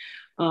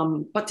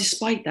 But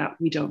despite that,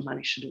 we don't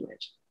manage to do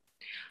it.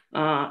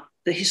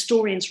 The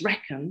historians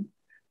reckon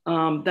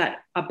that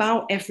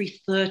about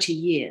every 30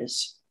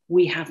 years,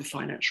 we have a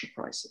financial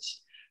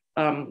crisis.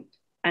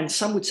 And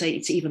some would say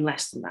it's even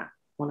less than that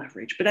on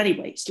average. But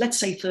anyways, let's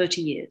say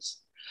 30 years.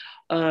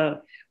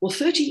 Well,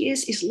 30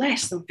 years is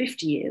less than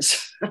 50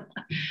 years.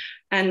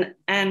 and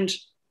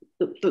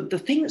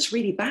the thing that's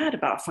really bad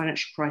about a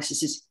financial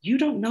crisis is you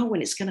don't know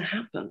when it's going to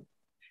happen.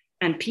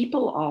 And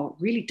people are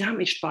really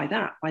damaged by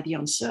that, by the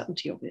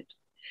uncertainty of it.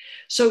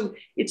 So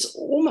it's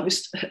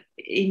almost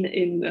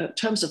in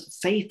terms of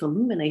faith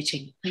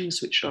illuminating things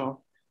which are,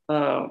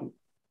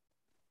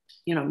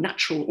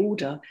 natural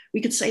order,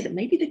 we could say that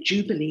maybe the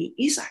Jubilee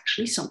is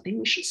actually something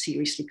we should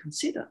seriously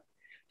consider.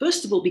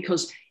 First of all,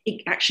 because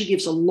it actually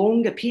gives a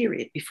longer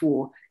period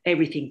before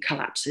everything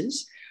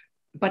collapses,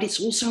 but it's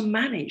also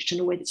managed in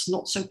a way that's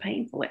not so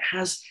painful. It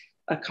has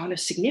a kind of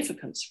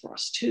significance for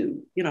us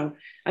too.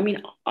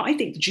 I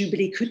think the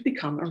Jubilee could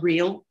become a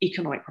real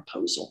economic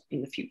proposal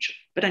in the future.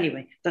 But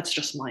anyway, that's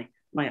just my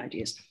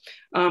ideas.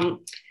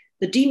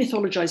 The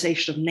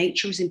demythologization of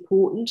nature is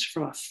important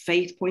from a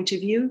faith point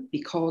of view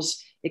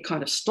because it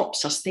kind of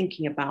stops us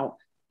thinking about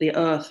the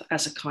earth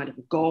as a kind of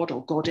a god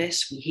or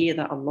goddess. We hear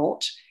that a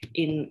lot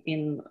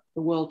in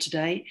the world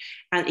today,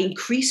 and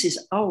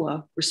increases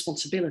our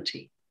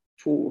responsibility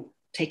for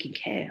taking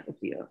care of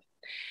the earth.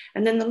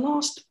 And then the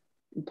last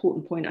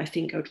important point I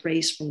think I would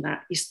raise from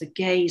that is the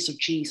gaze of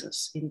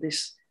Jesus in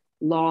this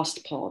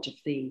last part of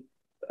the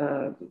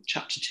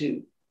chapter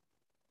 2,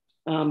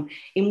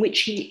 in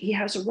which he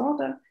has a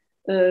rather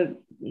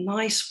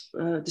nice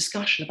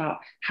discussion about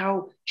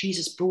how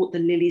Jesus brought the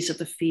lilies of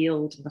the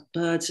field and the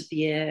birds of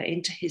the air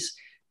into his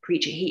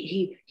preaching.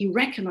 He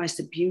recognized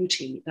the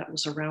beauty that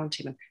was around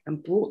him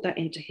and brought that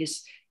into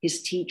his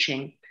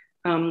teaching,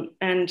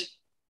 and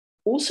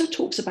also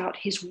talks about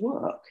his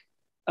work.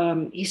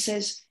 He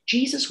says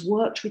Jesus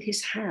worked with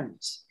his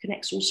hands,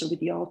 connects also with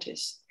the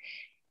artist,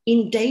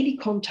 in daily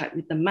contact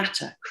with the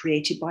matter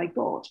created by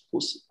God, of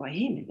course, by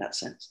him in that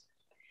sense,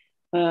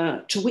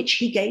 to which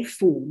he gave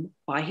form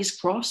by his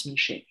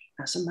craftsmanship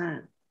as a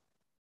man.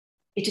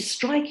 It is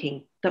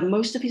striking that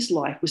most of his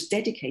life was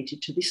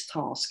dedicated to this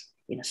task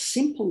in a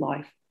simple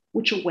life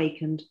which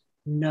awakened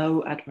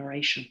no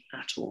admiration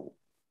at all.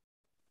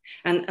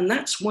 And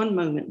that's one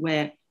moment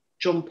where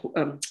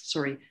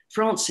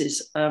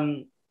Francis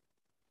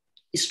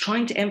is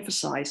trying to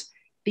emphasize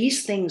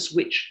these things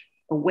which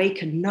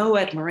awaken no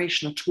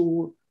admiration at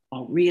all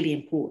are really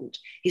important.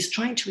 He's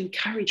trying to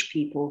encourage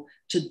people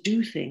to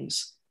do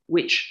things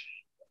which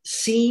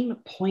seem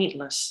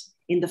pointless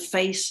in the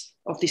face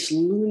of this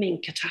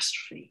looming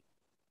catastrophe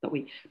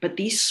but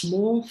these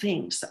small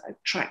things that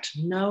attract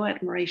no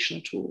admiration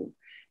at all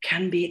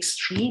can be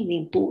extremely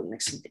important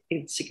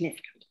and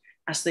significant,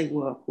 as they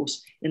were, of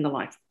course, in the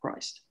life of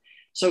Christ.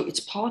 So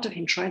it's part of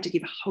him trying to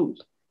give hope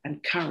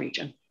and courage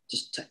and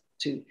just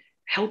to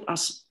help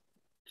us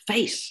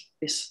face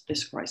this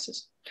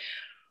crisis.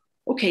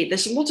 Okay,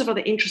 there's a lot of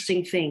other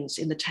interesting things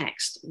in the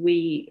text.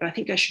 I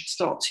think I should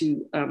start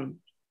to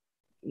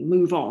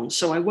move on.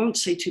 So I won't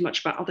say too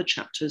much about other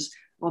chapters.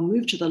 I'll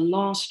move to the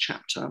last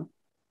chapter,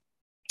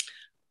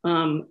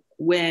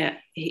 where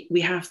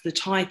we have the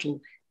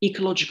title,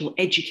 Ecological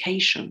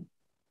Education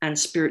and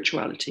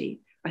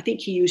Spirituality. I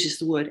think he uses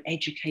the word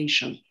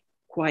education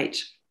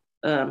quite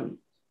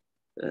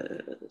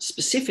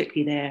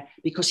specifically there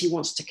because he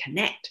wants to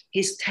connect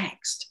his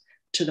text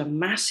to the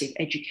massive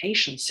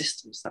education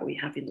systems that we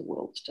have in the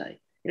world today.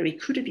 He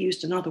could have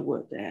used another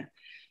word there,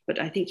 but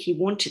I think he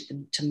wanted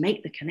them to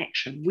make the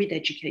connection with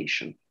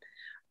education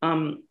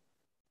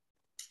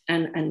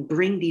and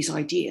bring these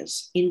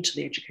ideas into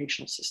the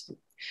educational system.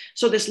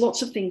 So there's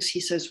lots of things he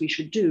says we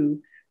should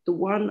do. The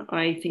one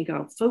I think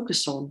I'll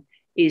focus on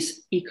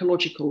is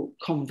ecological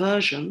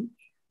conversion,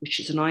 which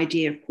is an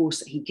idea, of course,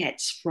 that he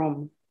gets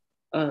from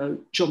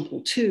John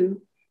Paul II,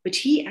 but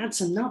he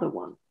adds another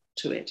one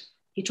to it.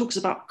 He talks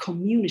about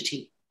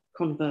community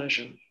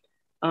conversion.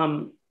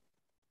 And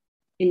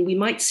we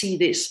might see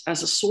this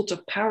as a sort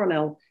of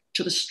parallel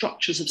to the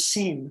structures of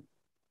sin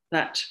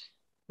that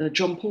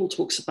John Paul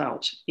talks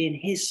about in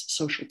his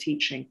social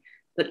teaching,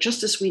 that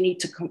just as we need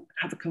to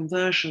have a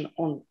conversion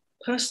on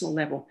personal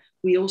level,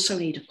 we also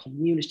need a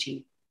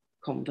community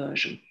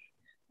conversion.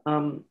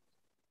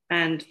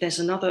 And there's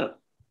another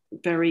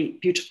very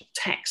beautiful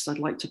text I'd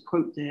like to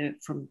quote there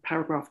from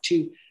paragraph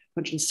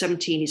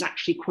 217. He's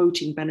actually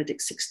quoting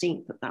Benedict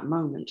XVI at that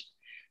moment,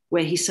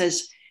 where he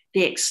says,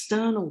 the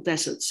external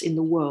deserts in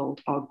the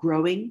world are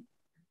growing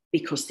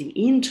because the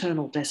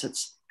internal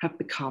deserts have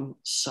become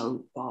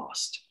so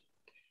vast.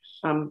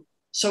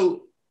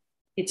 So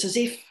it's as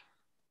if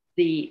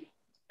the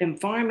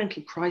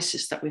environmental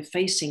crisis that we're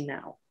facing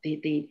now,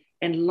 the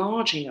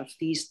enlarging of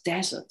these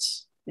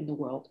deserts in the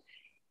world,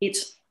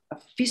 it's a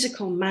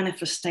physical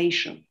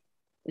manifestation.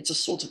 It's a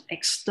sort of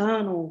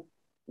external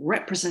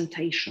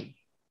representation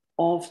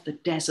of the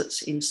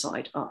deserts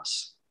inside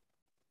us,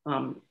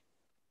 our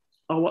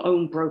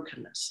own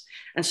brokenness.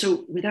 And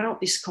so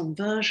without this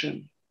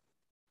conversion,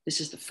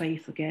 this is the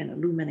faith again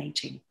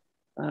illuminating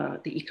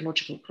the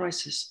ecological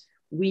crisis,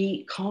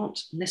 we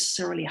can't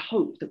necessarily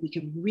hope that we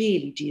can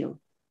really deal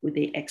with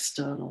the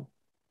external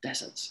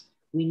deserts.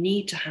 We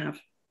need to have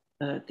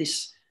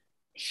this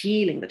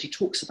healing that he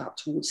talks about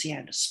towards the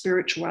end, a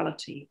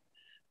spirituality,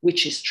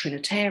 which is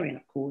Trinitarian,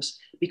 of course,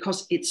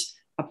 because it's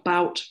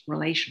about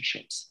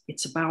relationships.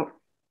 It's about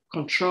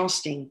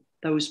contrasting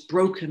those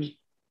broken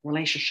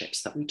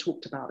relationships that we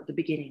talked about at the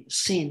beginning, the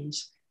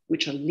sins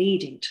which are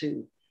leading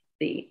to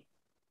the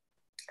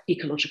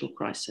ecological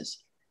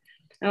crisis.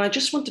 And I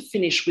just want to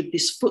finish with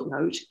this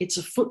footnote. It's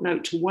a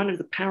footnote to one of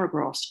the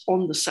paragraphs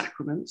on the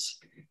sacraments,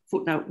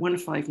 footnote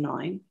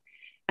 159,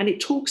 and it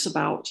talks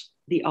about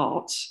the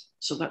arts.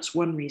 So that's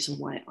one reason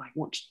why I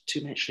want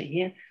to mention it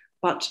here.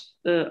 But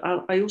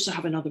I also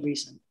have another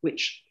reason,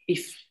 which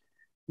if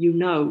you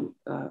know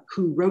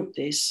who wrote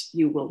this,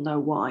 you will know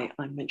why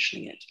I'm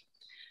mentioning it.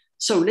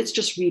 So let's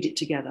just read it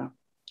together.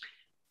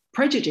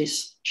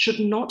 Prejudice should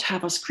not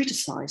have us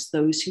criticize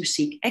those who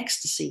seek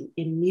ecstasy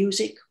in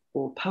music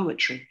or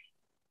poetry,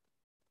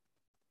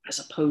 as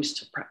opposed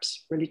to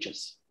perhaps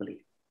religious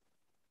belief.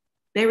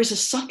 There is a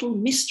subtle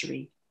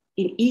mystery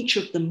in each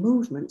of the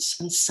movements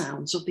and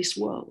sounds of this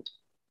world.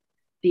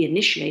 The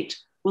initiate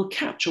will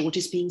capture what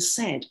is being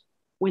said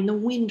when the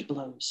wind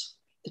blows,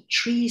 the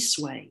trees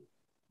sway,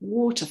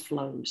 water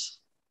flows,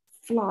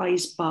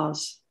 flies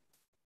buzz,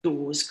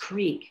 doors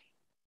creak,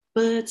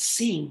 birds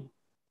sing,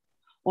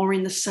 or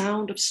in the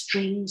sound of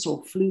strings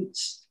or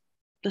flutes,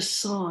 the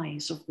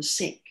sighs of the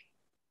sick,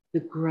 the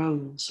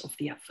groans of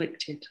the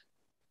afflicted.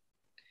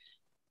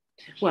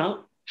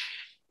 Well,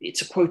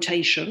 it's a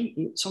quotation.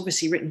 It's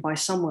obviously written by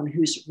someone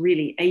who's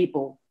really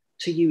able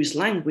to use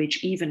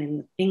language. Even in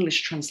the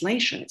English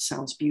translation, it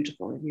sounds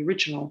beautiful. In the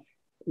original,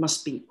 it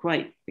must be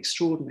quite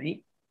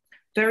extraordinary.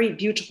 Very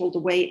beautiful the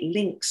way it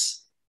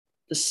links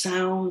the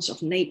sounds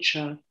of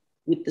nature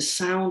with the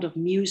sound of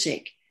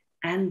music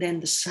and then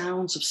the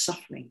sounds of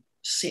suffering,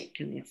 sick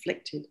and the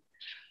afflicted,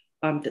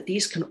 that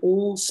these can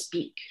all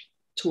speak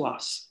to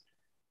us.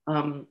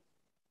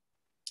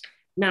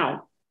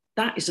 Now,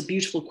 that is a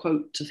beautiful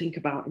quote to think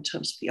about in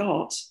terms of the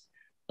arts,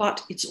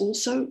 but it's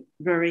also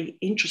very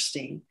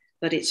interesting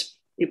that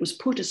it was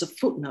put as a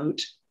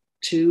footnote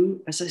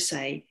to, as I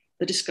say,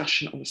 the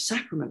discussion on the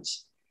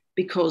sacraments.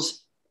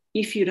 because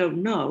if you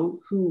don't know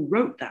who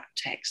wrote that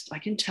text, I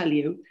can tell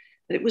you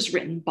that it was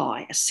written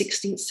by a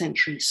 16th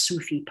century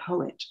Sufi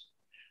poet,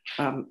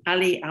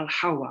 Ali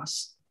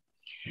al-Hawass.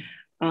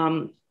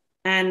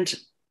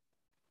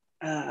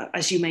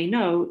 As you may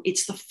know,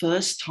 it's the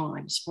first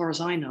time, as far as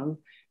I know,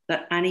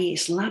 that any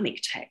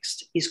Islamic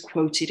text is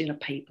quoted in a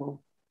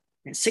papal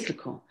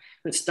encyclical.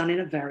 But it's done in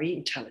a very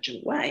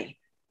intelligent way,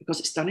 because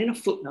it's done in a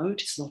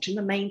footnote, it's not in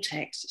the main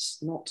text, it's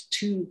not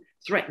too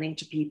threatening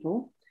to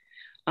people.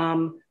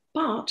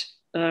 But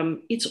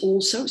it's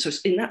also, so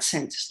in that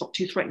sense, it's not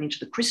too threatening to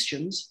the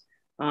Christians,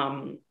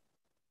 but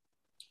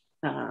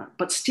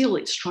still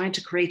it's trying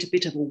to create a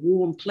bit of a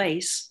warm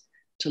place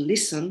to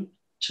listen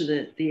to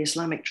the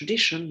Islamic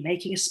tradition,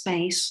 making a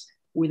space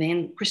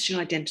within Christian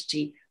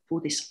identity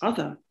for this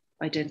other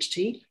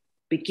identity,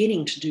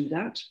 beginning to do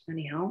that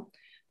anyhow.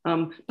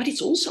 But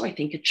it's also, I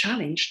think, a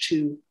challenge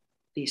to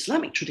the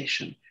Islamic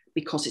tradition,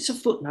 because it's a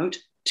footnote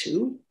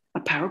to a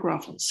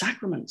paragraph on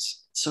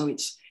sacraments. So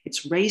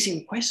it's raising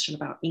the question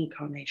about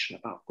incarnation,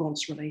 about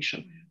God's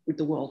relation with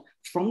the world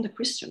from the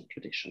Christian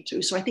tradition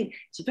too. So I think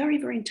it's a very,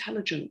 very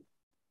intelligent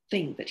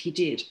thing that he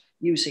did,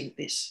 using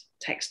this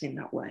text in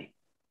that way.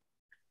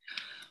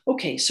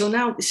 Okay, so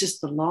now this is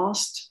the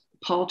last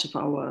part of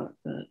our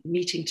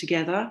meeting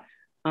together.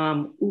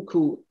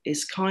 Uku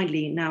is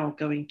kindly now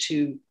going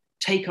to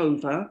take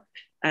over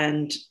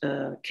and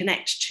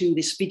connect to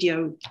this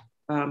video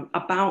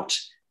about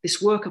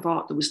this work of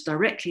art that was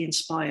directly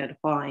inspired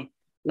by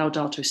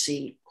Laudato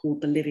Si, called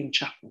The Living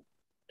Chapel.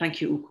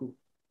 Thank you, Uku.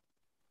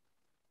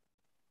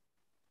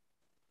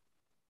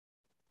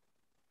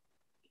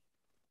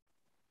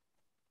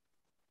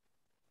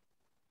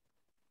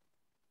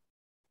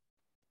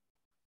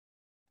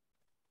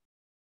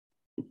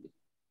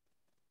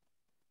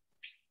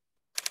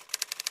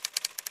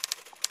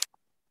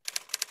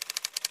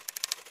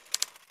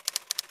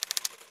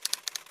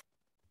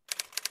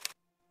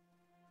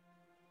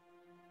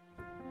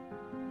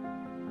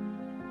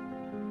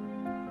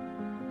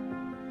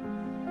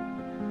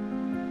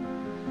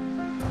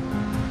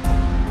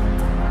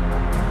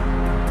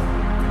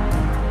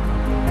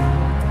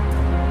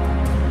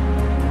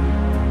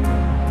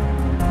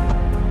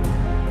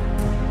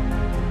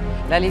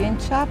 La Living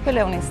Chapel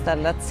è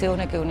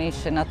un'installazione che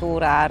unisce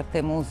natura,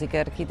 arte, musica e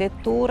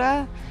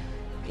architettura,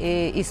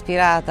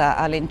 ispirata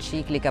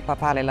all'enciclica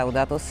papale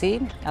Laudato Si,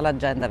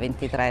 all'Agenda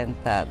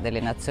 2030 delle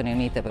Nazioni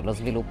Unite per lo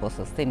Sviluppo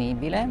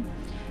Sostenibile.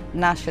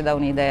 Nasce da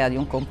un'idea di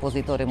un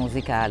compositore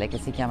musicale che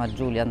si chiama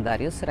Julian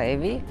Darius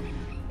Revi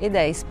ed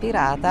è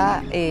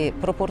ispirata e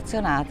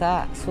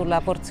proporzionata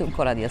sulla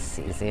Porziuncola di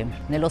Assisi.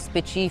 Nello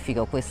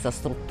specifico, questa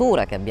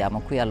struttura che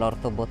abbiamo qui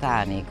all'Orto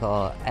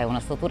Botanico è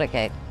una struttura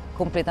che è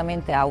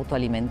completamente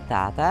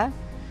autoalimentata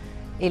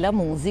e la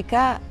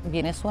musica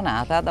viene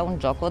suonata da un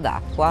gioco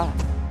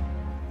d'acqua.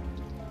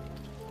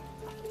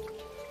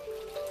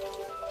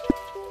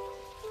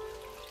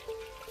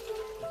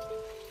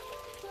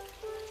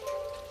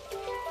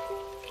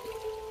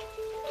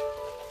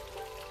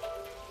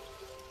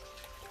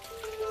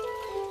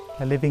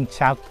 La Living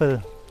Chapel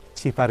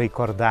ci fa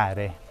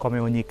ricordare, come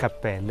ogni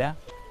cappella,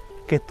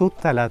 che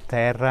tutta la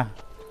terra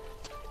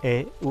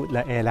è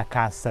la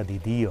casa di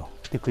Dio,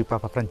 di cui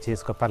Papa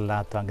Francesco ha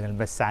parlato anche nel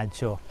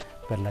messaggio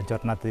per la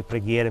giornata di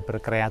preghiere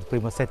creato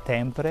il 1°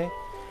 settembre,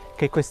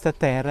 che questa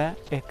terra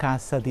è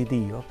casa di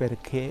Dio,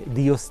 perché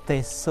Dio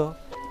stesso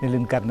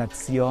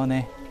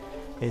nell'incarnazione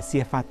si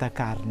è fatta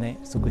carne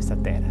su questa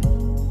terra.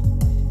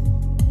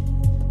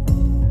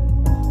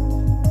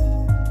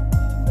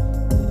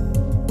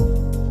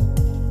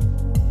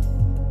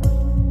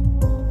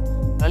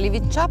 La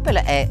Living Chapel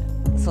è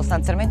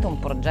sostanzialmente un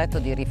progetto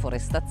di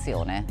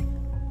riforestazione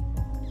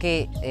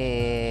che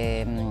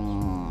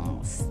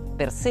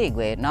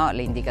persegue, no,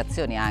 le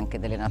indicazioni anche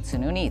delle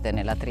Nazioni Unite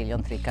nella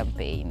Trillion Tree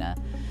Campaign,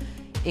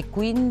 e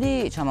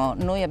quindi, diciamo,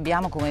 noi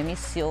abbiamo come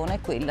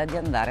missione quella di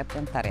andare a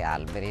piantare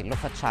alberi. Lo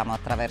facciamo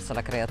attraverso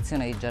la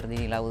creazione di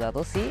giardini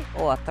Laudato Si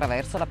o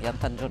attraverso la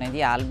piantagione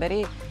di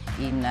alberi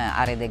in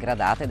aree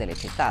degradate delle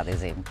città, ad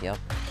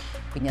esempio.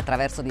 Quindi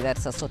attraverso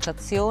diverse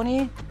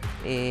associazioni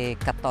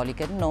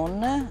cattoliche e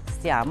non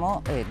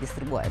stiamo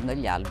distribuendo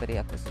gli alberi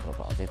a questo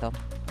proposito.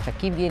 Cioè,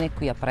 chi viene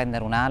qui a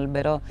prendere un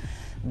albero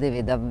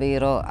deve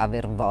davvero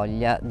aver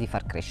voglia di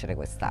far crescere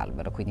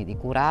quest'albero, quindi di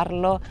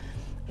curarlo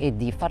e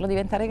di farlo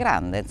diventare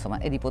grande, insomma,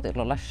 e di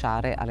poterlo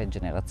lasciare alle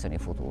generazioni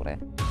future.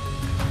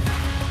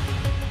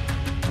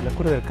 La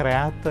cura del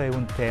creato è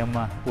un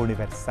tema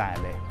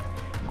universale.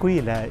 Qui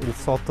il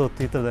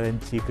sottotitolo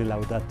dell'enciclica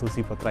Laudato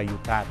Si potrà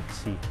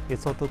aiutarci. Il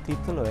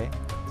sottotitolo è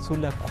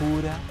Sulla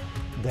cura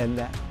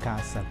della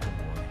casa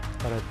comune.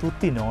 Allora,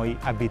 tutti noi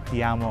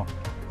abitiamo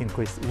in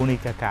questa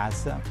unica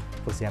casa,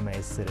 possiamo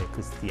essere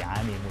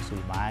cristiani,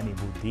 musulmani,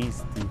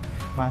 buddisti,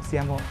 ma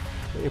siamo,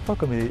 e poi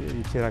come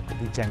dice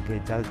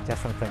anche già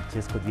San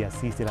Francesco di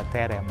Assisi, la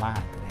terra è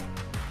madre.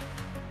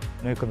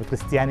 Noi come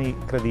cristiani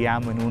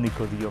crediamo in un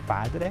unico Dio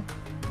Padre,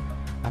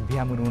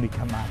 abbiamo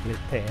un'unica madre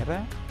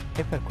terra,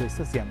 e per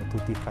questo siamo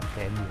tutti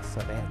fratelli e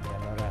sorelle.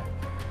 Allora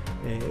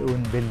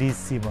un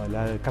bellissimo,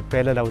 la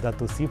cappella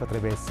Laudato Sì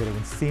potrebbe essere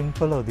un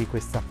simbolo di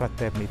questa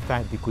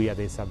fraternità di cui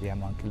adesso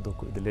abbiamo anche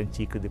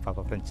l'enciclica di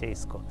Papa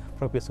Francesco,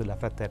 proprio sulla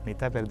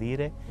fraternità, per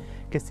dire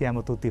che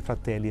siamo tutti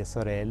fratelli e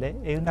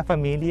sorelle e una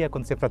famiglia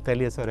con sei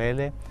fratelli e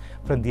sorelle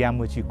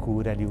prendiamoci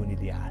cura gli uni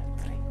gli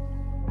altri.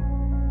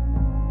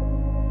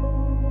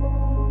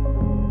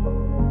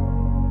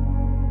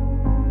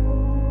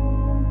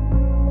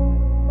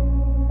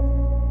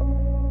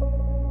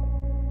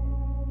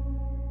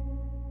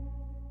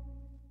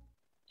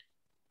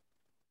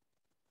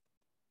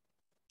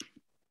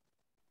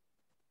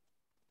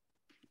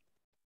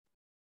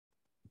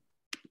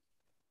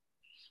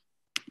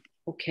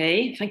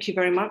 Okay, thank you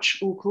very much,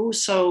 Uku.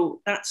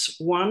 So that's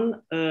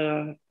one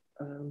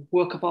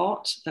work of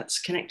art that's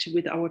connected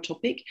with our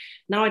topic.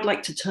 Now I'd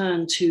like to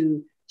turn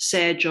to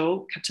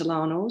Sergio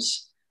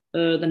Catalano's,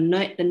 the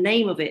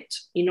name of it,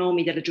 I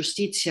nomi della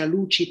giustizia,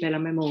 luci per la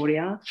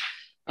memoria,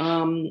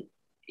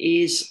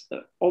 is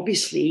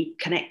obviously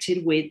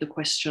connected with the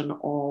question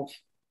of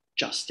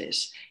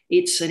justice.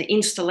 It's an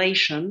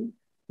installation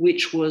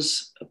which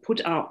was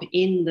put up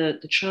in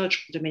the Church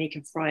of the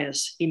Dominican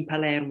Friars in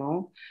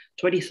Palermo,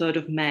 23rd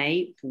of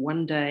May, for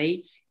one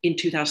day in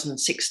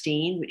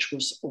 2016, which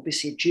was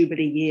obviously a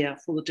Jubilee year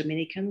for the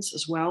Dominicans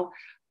as well,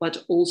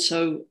 but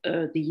also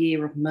the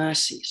year of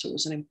mercy. So it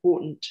was an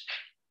important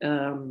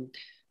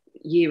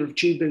year of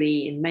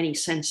Jubilee in many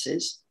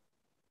senses.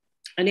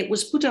 And it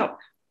was put up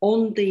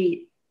on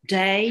the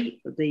day,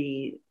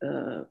 the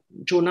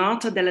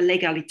Giornata della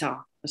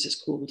Legalità, as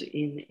it's called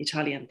in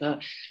Italian,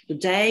 the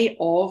day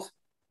of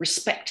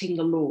respecting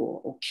the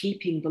law or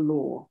keeping the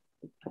law,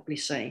 we'd probably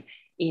say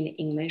in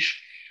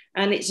English.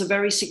 And it's a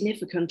very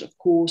significant, of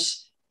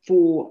course,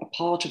 for a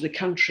part of the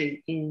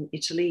country in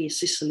Italy,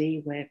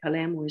 Sicily, where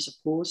Palermo is, of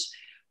course,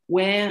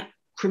 where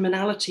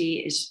criminality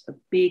is a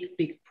big,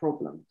 big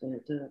problem.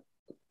 The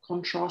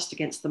contrast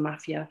against the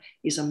mafia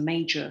is a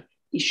major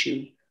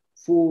issue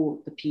for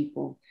the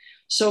people.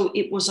 So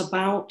it was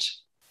about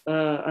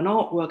an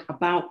artwork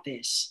about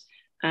this.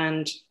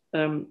 And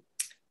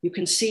you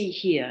can see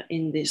here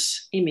in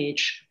this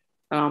image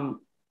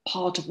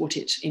part of what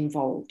it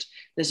involved.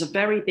 There's a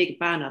very big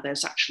banner.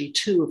 There's actually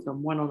two of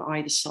them, one on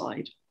either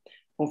side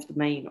of the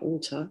main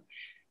altar,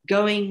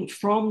 going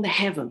from the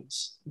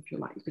heavens, if you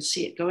like. You can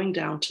see it going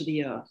down to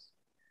the earth.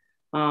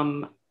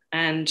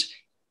 And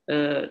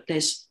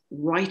there's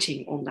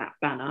writing on that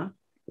banner,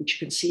 which you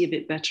can see a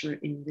bit better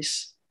in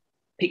this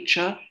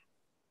picture,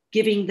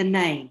 giving the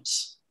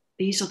names.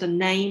 These are the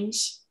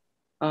names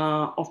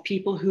of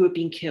people who have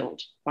been killed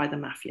by the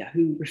mafia,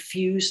 who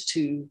refused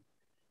to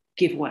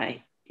give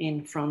way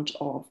in front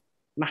of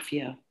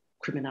mafia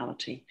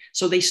criminality.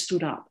 So they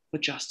stood up for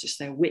justice.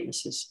 They're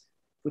witnesses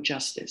for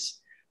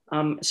justice.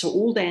 So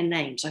all their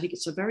names, I think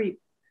it's a very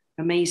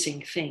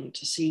amazing thing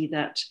to see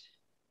that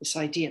this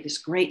idea, this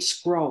great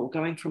scroll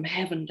going from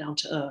heaven down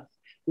to earth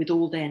with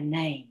all their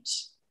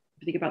names.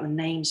 If you think about the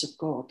names of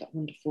God, that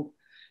wonderful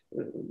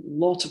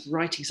lot of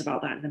writings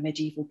about that in the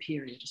medieval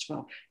period as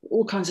well.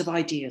 All kinds of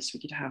ideas we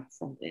could have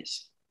from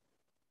this.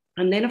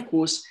 And then, of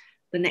course,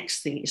 the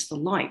next thing is the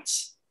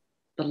lights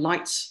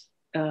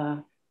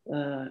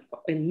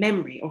in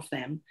memory of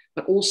them,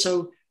 but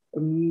also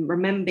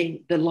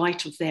remembering the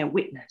light of their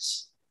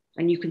witness.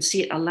 And you can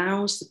see it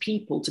allows the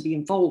people to be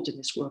involved in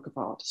this work of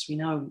art. As we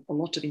know, a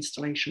lot of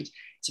installations,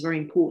 it's very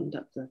important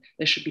that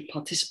there should be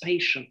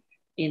participation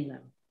in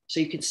them. So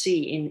you can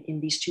see in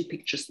these two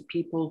pictures, the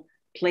people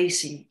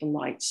placing the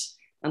lights,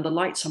 and the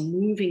lights are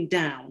moving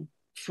down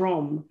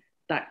from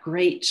that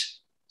great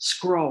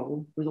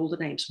scroll with all the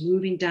names,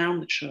 moving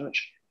down the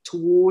church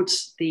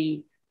towards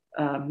the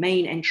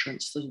main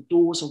entrance. The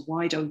doors are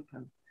wide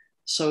open.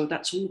 So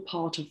that's all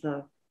part of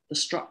the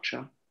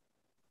structure.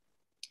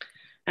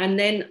 And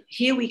then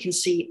here we can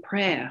see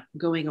prayer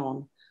going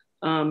on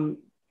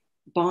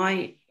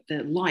by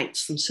the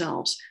lights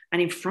themselves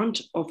and in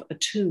front of a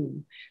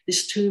tomb.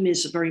 This tomb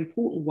is a very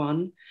important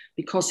one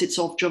because it's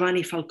of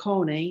Giovanni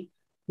Falcone,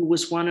 who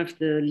was one of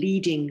the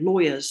leading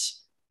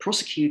lawyers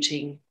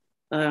prosecuting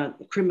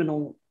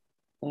criminals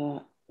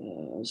who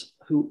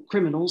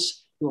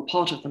are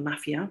part of the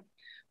mafia,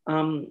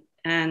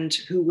 and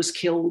who was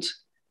killed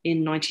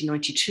in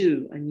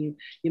 1992. And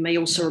you may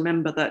also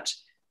remember that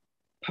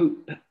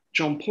Pope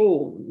John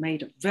Paul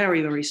made a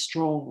very, very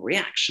strong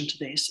reaction to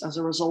this, as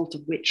a result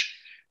of which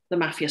the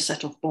mafia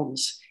set off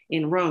bombs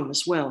in Rome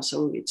as well.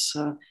 So it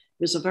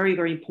was a very,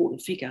 very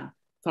important figure,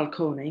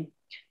 Falcone,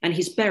 and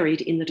he's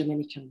buried in the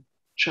Dominican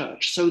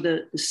church. So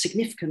the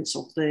significance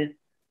of the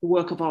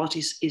work of art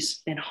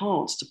is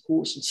enhanced, of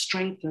course, and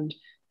strengthened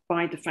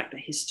by the fact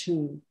that his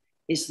tomb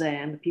is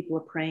there and the people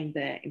are praying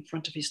there in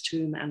front of his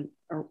tomb and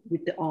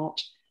with the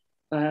art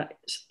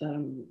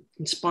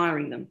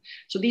inspiring them.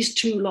 So these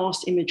two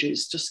last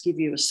images just give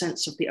you a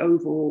sense of the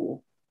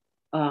overall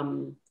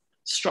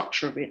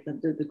structure of it,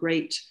 the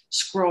great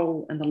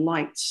scroll and the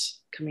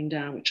lights coming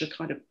down, which are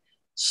kind of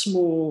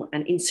small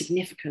and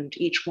insignificant,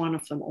 each one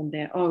of them on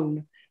their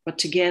own, but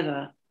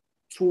together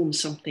form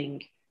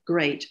something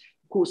great.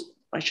 Of course,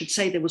 I should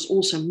say there was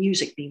also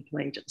music being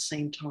played at the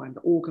same time.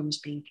 The organ was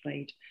being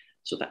played,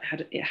 so that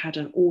it had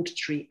an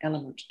auditory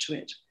element to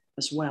it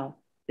as well,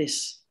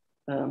 this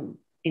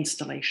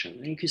installation.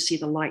 And you can see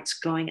the lights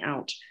going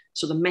out,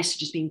 so the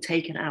message is being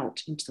taken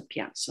out into the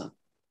piazza.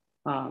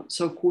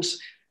 So of course,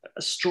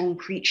 a strong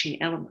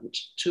preaching element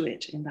to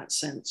it in that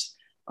sense,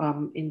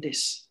 in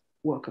this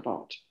work of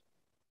art.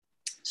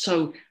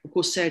 So of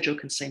course, Sergio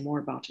can say more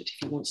about it if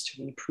he wants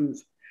to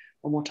improve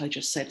on what I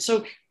just said.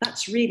 So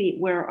that's really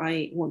where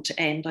I want to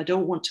end. I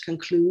don't want to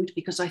conclude,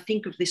 because I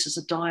think of this as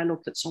a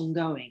dialogue that's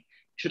ongoing,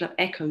 should have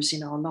echoes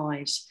in our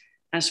lives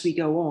as we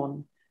go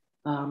on.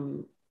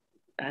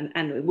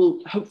 And we'll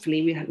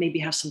hopefully maybe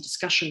have some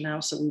discussion now,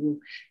 so we will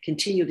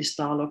continue this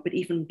dialogue, but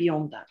even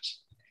beyond that.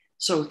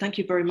 So thank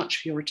you very much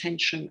for your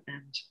attention,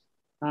 and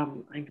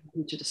I'm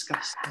going to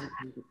discuss.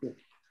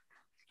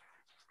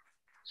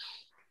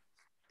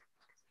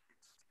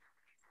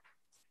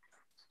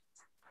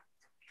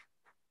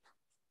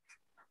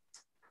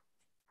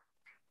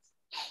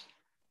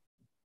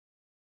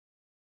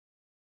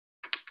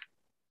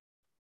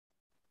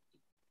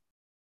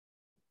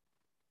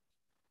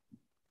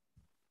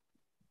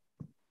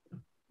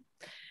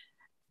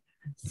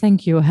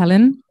 Thank you,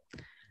 Helen.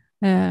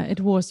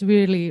 It was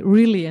really,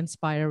 really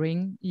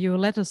inspiring. You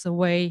led us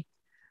away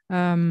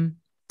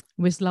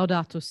with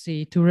Laudato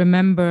Si, to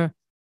remember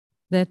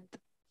that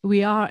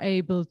we are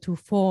able to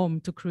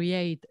to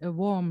create a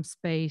warm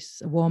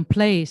space, a warm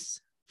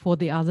place for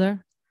the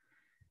other,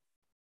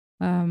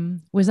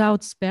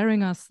 without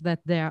sparing us that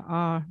there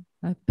are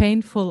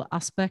painful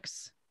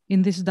aspects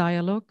in this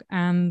dialogue,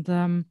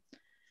 and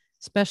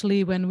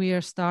especially when we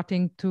are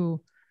starting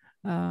to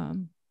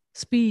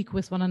speak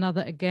with one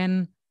another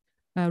again,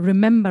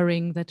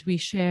 remembering that we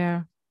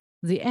share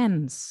the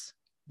ends,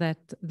 that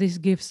this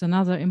gives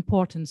another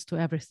importance to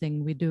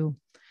everything we do.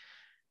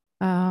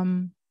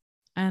 And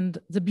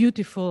the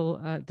beautiful,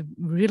 the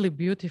really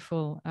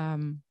beautiful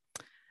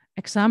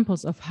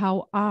examples of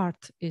how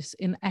art is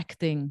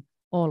enacting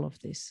all of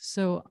this.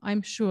 So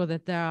I'm sure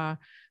that there are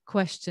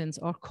questions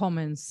or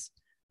comments,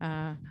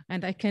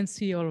 and I can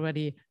see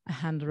already a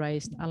hand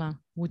raised. Alain,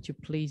 would you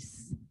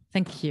please?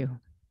 Thank you.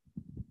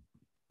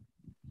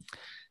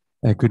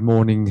 Good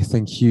morning.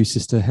 Thank you,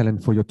 Sister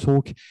Helen, for your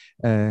talk.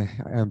 I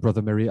am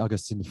Brother Mary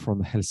Augustine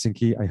from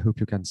Helsinki. I hope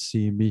you can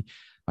see me.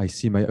 I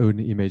see my own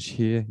image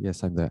here.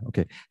 Yes, I'm there.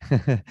 Okay.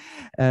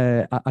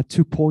 At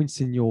 2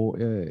 points in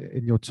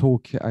your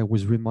talk, I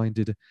was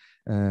reminded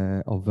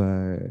of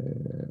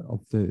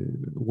the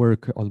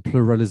work on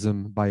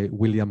pluralism by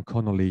William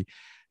Connolly,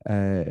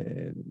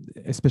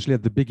 especially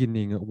at the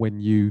beginning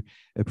when you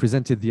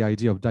presented the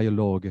idea of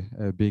dialogue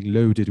being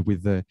loaded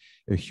with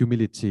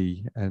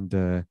humility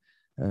and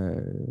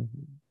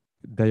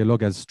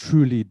dialogue as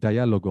truly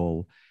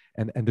dialogal.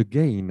 And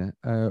again,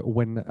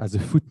 when as a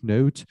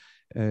footnote,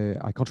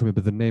 I can't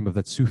remember the name of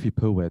that Sufi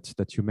poet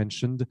that you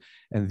mentioned,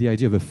 and the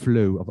idea of a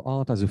flow, of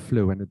art as a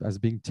flow and as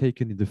being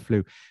taken in the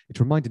flow, it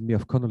reminded me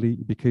of Connolly,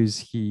 because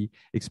he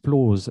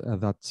explores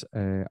that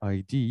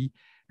idea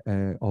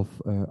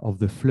of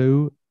the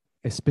flow,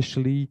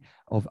 especially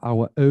of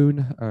our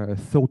own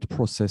thought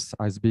process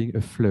as being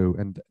a flow,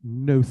 and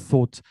no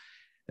thought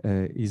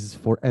is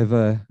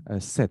forever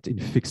set in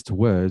fixed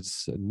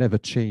words, never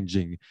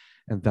changing,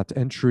 and that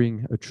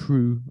entering a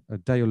true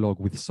dialogue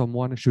with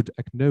someone should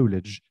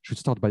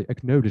start by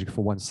acknowledging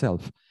for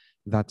oneself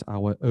that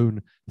our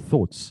own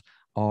thoughts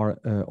are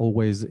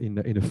always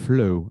in a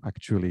flow,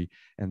 actually,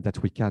 and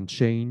that we can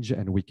change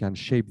and we can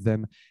shape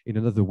them in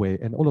another way.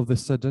 And all of a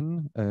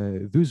sudden,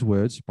 those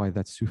words by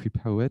that Sufi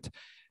poet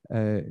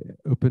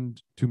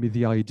opened to me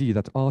the idea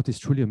that art is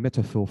truly a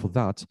metaphor for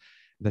that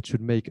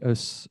should make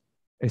us,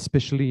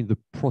 especially in the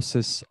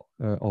process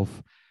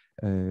of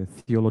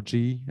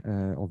theology,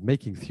 of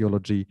making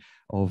theology,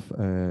 of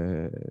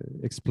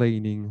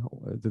explaining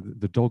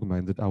the dogma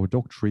and our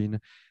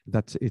doctrine,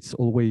 that it's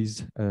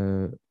always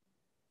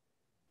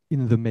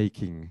in the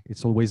making.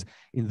 It's always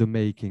in the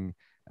making.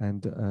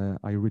 And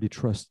I really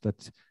trust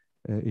that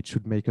it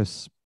should make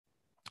us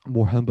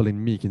more humble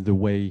and meek in the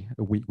way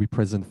we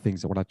present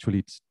things. Well, actually,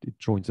 it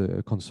joins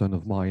a concern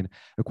of mine,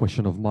 a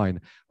question of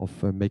mine,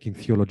 of making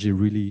theology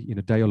really in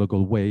a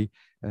dialogal way,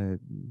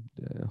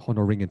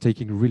 honoring and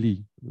taking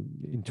really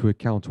into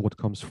account what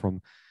comes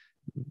from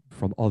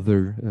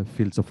other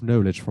fields of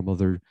knowledge, from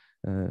other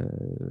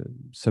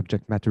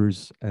subject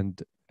matters,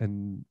 and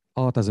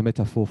art as a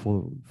metaphor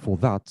for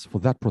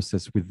that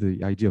process, with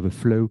the idea of a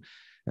flow,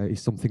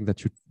 is something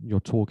that your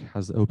talk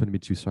has opened me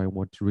to. So I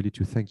want really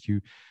to thank you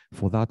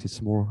for that.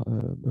 It's more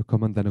a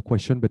comment than a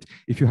question, but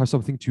if you have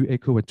something to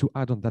echo and to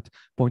add on that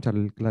point,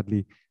 I'll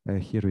gladly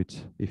hear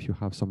it if you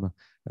have some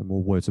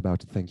more words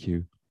about it. Thank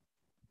you.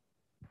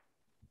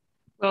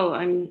 Well,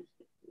 I'm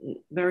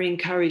very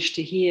encouraged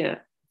to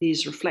hear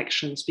these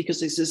reflections,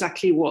 because it's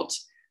exactly what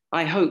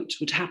I hoped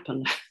would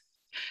happen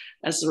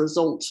as a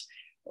result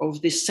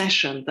of this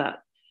session,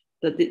 that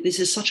this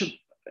is such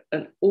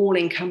an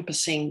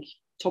all-encompassing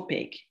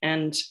topic,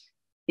 and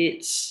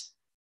it's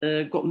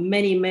got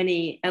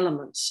many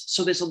elements,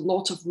 so there's a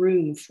lot of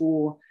room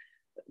for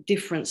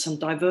difference and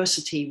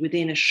diversity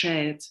within a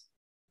shared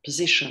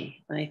position,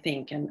 I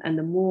think. And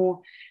the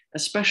more,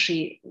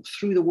 especially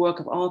through the work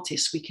of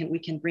artists, we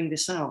can bring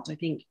this out. I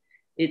think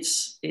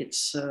it's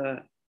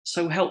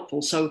so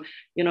helpful. So,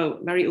 you know,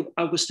 Mary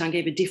Augustin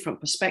gave a different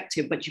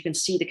perspective, but you can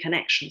see the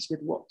connections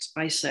with what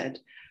I said,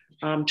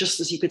 just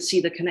as you could see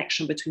the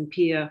connection between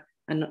Pia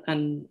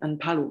and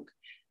Paluk.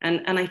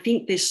 And I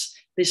think this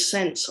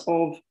sense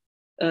of,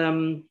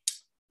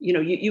 you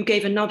know, you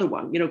gave another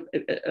one, you know,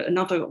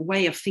 another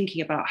way of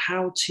thinking about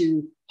how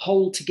to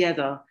hold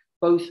together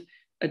both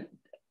a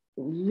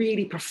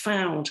really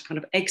profound kind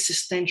of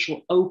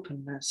existential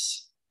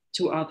openness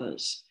to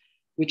others,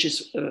 which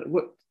is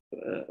what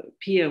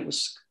Pia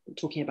was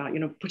talking about, you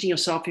know, putting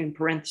yourself in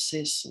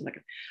parentheses, and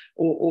like,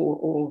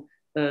 or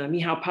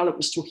Michał Paluk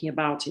was talking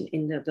about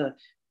in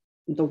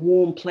the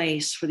warm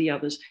place for the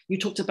others. You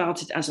talked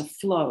about it as a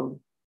flow,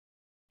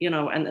 you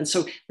know, and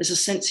so there's a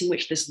sense in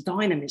which there's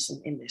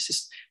dynamism in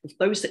this.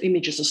 Those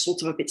images are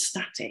sort of a bit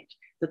static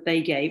that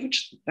they gave,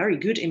 which are very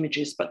good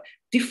images, but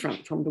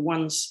different from the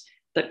ones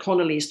that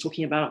Connolly is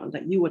talking about and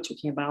that you were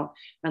talking about,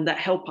 and that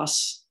help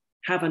us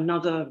have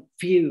another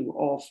view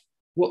of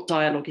what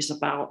dialogue is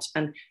about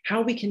and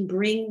how we can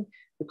bring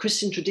the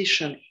Christian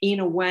tradition in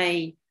a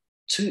way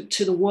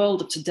to the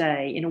world of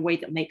today, in a way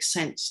that makes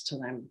sense to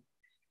them.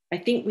 I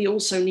think we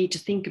also need to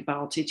think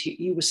about it.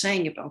 You were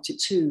saying about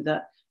it too,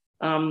 that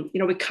you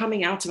know, we're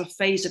coming out of a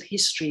phase of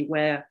history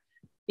where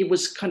it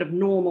was kind of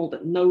normal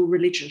that no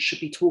religion should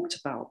be talked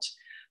about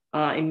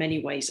in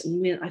many ways.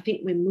 And I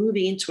think we're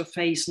moving into a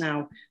phase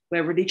now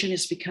where religion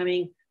is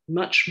becoming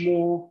much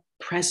more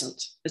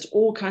present. There's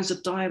all kinds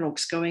of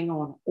dialogues going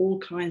on, all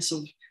kinds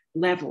of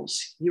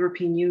levels,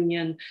 European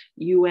Union,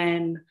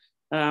 UN,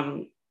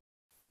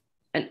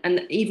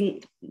 and even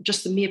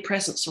just the mere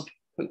presence of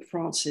Pope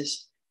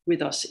Francis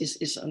with us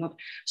is another.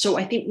 So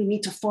I think we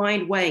need to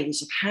find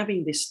ways of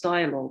having this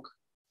dialogue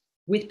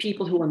with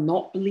people who are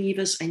not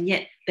believers, and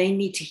yet they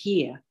need to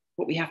hear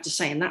what we have to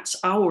say. And that's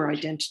our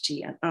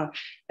identity,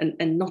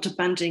 and not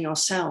abandoning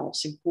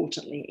ourselves,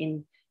 importantly,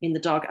 in the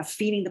dark, of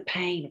feeling the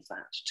pain of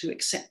that, to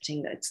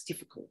accepting that it's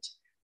difficult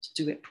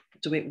to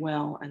do it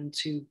well, and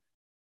to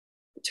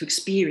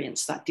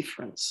experience that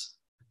difference.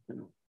 You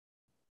know.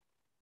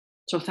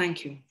 So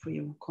thank you for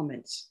your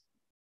comments.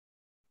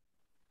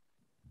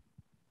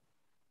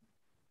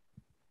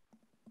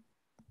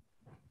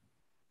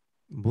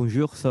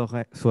 Bonjour,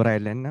 Sor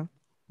Helen.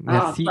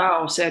 Merci.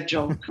 Ciao,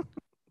 Sergio.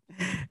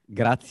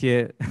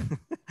 Grazie.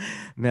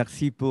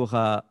 Merci pour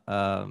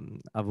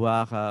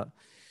avoir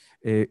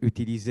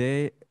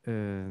utilisé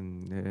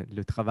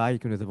le travail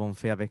que nous avons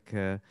fait avec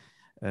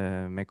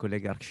mes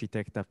collègues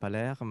architectes à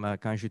Palerme.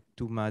 Quand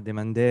tu m'as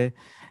demandé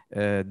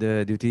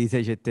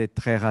d'utiliser, j'étais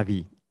très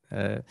ravi.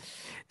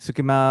 Ce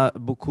qui m'a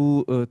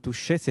beaucoup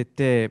touché,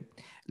 c'était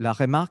la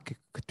remarque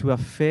que tu as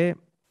faite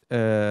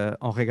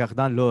en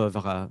regardant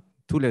l'œuvre,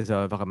 toutes les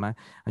œuvres,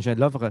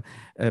 l'œuvre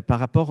par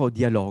rapport au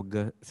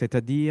dialogue,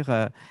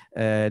 c'est-à-dire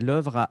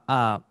l'œuvre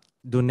a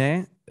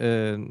donné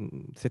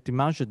cette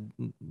image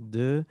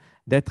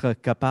d'être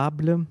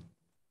capable.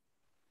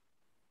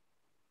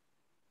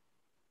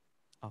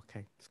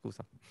 Ok,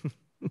 scusa.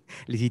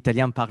 Les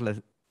Italiens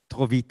parlent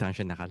trop vite en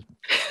général.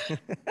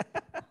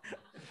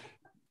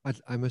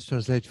 I must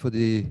translate for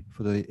the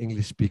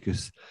English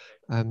speakers.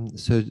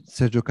 So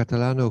Sergio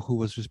Catalano, who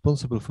was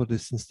responsible for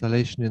this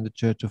installation in the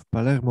Church of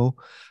Palermo,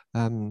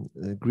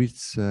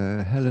 greets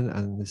Helen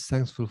and is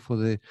thankful for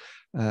the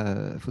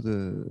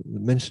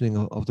mentioning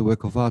of the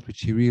work of art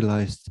which he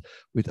realized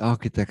with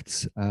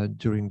architects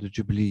during the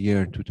Jubilee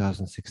year in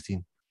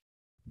 2016.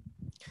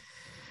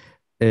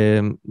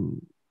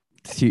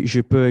 Si je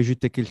peux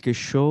ajouter quelque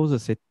chose,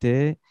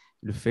 c'était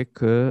le fait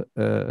que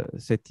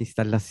cette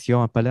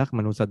installation à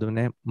Palerme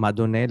m'a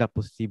donné la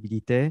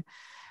possibilité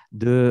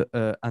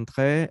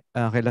d'entrer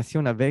en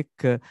relation avec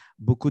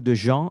beaucoup de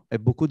gens et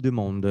beaucoup de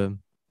monde.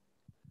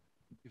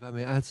 If I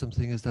may add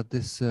something, is that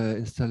this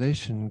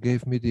installation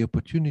gave me the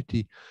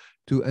opportunity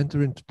to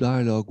enter into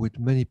dialogue with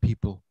many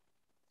people.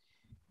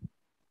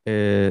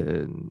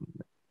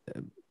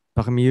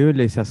 Parmi eux,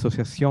 les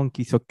associations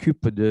qui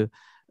s'occupent de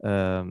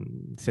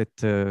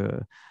cette,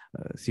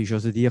 si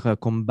j'ose dire,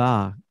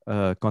 combat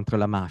contre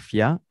la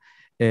mafia,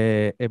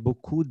 et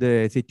beaucoup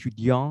des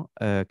étudiants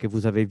que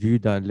vous avez vus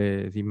dans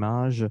les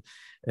images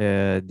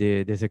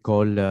des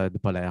écoles de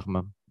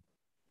Palerme.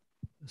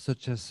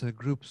 Such as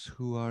groups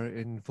who are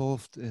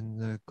involved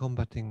in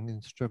combating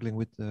and struggling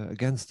with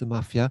against the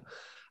mafia,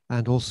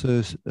 and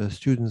also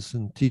students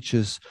and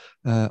teachers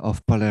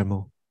of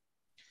Palermo.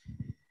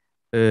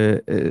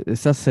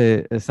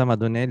 Ça m'a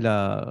donné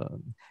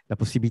la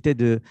possibilité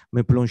de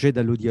me plonger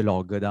dans le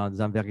dialogue,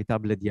 dans un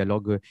véritable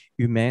dialogue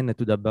humain,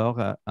 tout d'abord,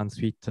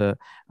 ensuite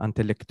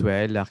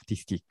intellectuel,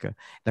 artistique.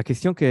 La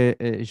question que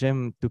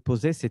j'aime te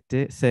poser, c'est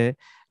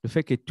le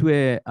fait que tu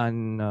es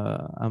un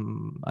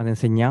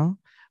enseignant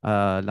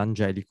à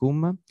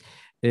l'Angelicum,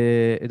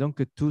 et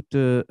donc tout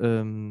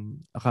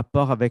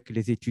rapport avec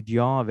les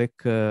étudiants,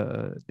 avec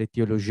les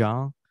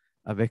théologiens,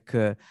 avec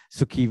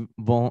ceux qui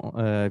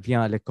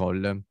viennent à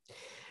l'école.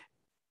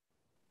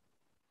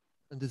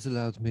 And this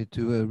allowed me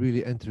to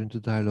really enter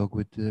into dialogue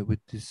with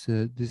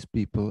these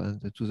people,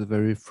 and it was a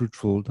very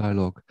fruitful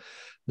dialogue.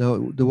 Now,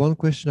 the one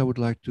question I would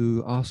like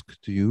to ask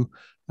to you,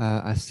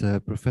 as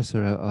a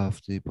professor of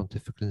the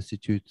Pontifical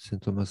Institute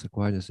St. Thomas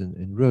Aquinas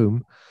in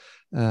Rome,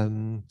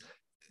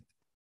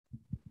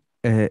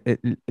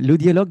 le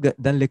dialogue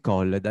dans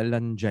l'école, dans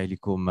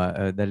l'Angelicum,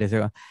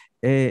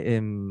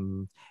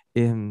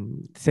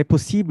 c'est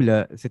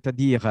possible,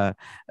 c'est-à-dire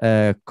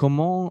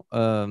comment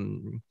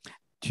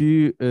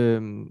tu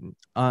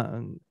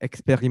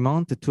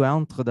expérimentes, tu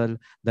entres dans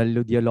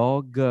le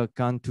dialogue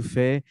quand tu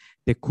fais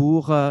des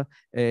cours,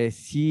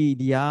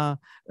 s'il y a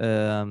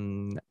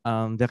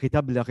un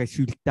véritable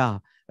résultat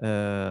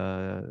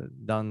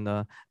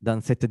dans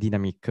cette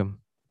dynamique.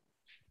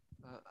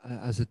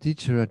 As a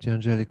teacher at the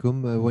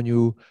Angelicum, when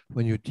you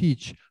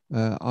teach,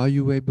 are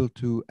you able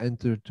to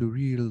enter to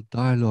real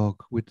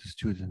dialogue with the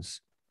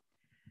students?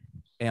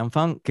 Et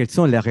enfin, quels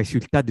sont les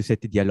résultats de ce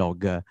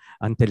dialogue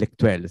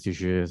intellectuel, si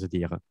j'ose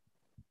dire?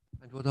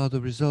 And what are the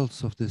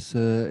results of this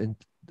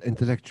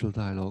intellectual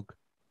dialogue?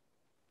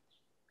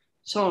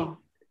 So,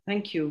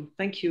 thank you,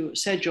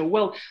 Sergio.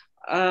 Well,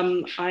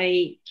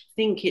 I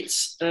think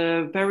it's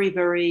very,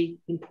 very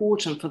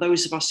important for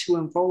those of us who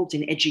are involved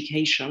in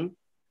education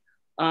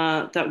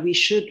that we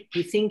should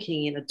be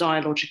thinking in a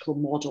dialogical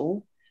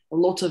model. A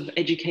lot of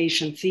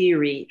education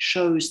theory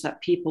shows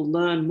that people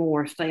learn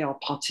more if they are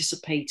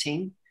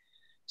participating.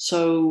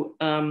 So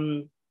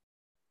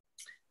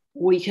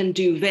we can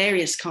do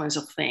various kinds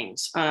of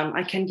things.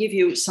 I can give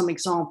you some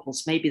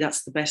examples. Maybe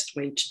that's the best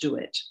way to do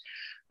it.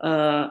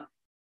 One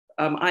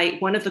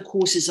of the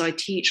courses I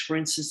teach, for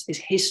instance, is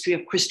History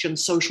of Christian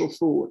Social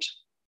Thought.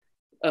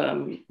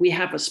 We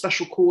have a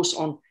special course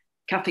on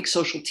Catholic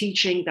social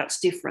teaching that's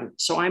different.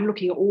 So I'm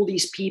looking at all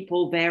these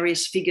people,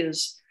 various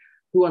figures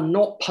who are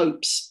not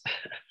popes,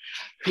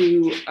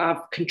 who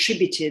have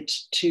contributed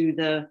to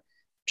the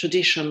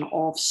tradition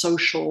of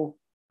social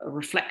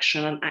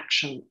reflection and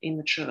action in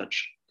the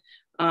church.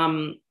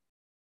 And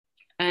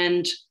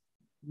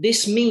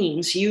this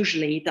means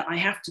usually that I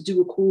have to do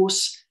a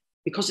course,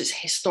 because it's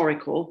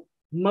historical,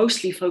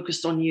 mostly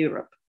focused on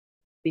Europe,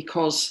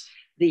 because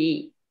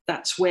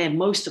that's where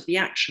most of the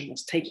action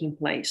was taking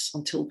place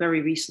until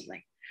very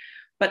recently.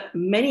 But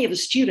many of the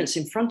students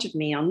in front of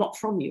me are not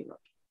from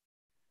Europe.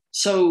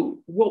 So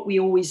what we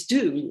always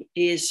do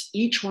is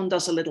each one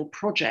does a little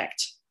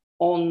project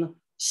on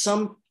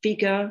some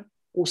figure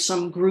or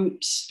some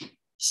groups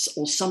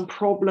or some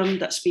problem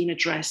that's been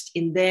addressed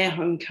in their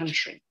home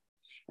country.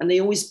 And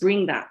they always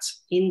bring that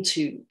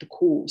into the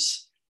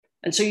course.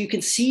 And so you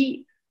can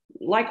see,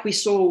 like we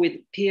saw with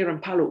Pierre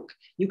and Paluk,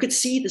 you could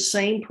see the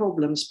same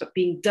problems, but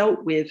being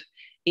dealt with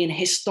in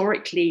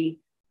historically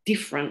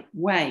different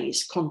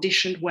ways,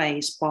 conditioned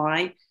ways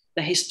by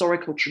the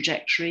historical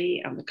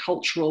trajectory and the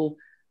cultural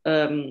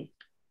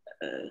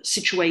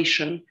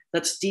situation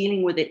that's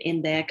dealing with it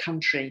in their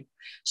country.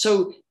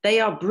 So they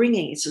are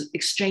bringing, it's an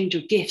exchange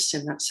of gifts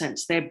in that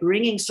sense. They're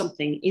bringing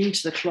something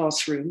into the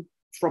classroom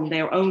from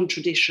their own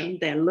tradition.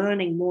 They're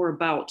learning more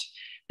about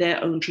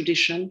their own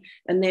tradition,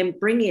 and then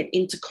bringing it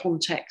into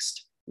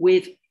context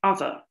with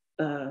other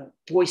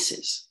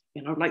voices,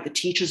 like the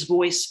teacher's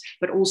voice,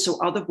 but also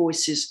other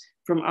voices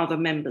from other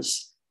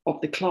members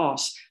of the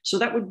class. So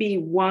that would be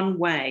one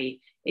way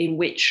in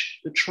which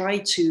we try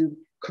to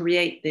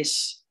create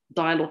this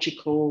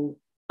dialogical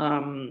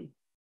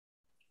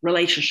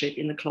relationship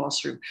in the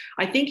classroom.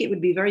 I think it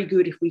would be very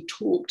good if we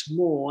talked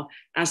more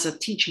as a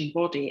teaching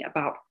body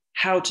about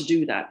how to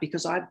do that,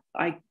 because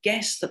I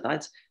guess that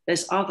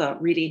there's other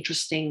really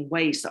interesting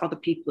ways that other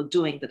people are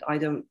doing that I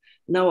don't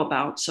know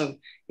about. So,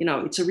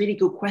 it's a really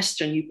good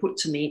question you put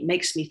to me. It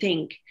makes me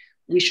think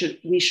we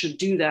should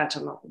do that.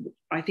 And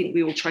I think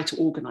we will try to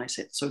organize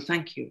it. So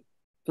thank you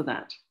for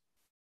that.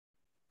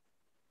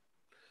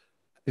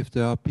 If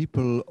there are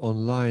people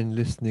online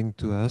listening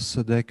to us,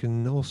 so they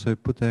can also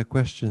put their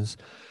questions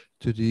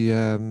to the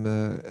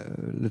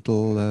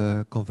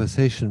little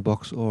conversation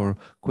box or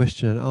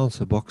question and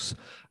answer box,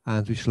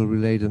 and we shall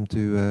relay them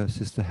to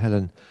Sister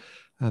Helen.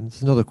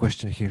 There's another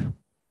question here.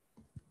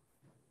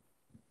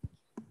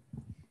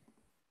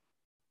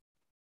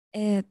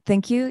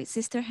 Thank you,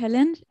 Sister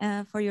Helen,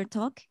 for your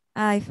talk.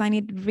 I find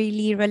it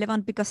really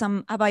relevant because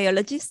I'm a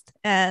biologist.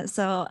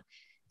 So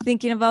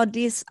thinking about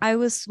this, I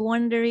was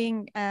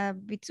wondering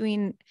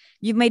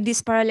you made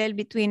this parallel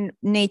between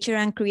nature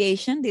and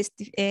creation, this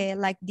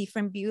like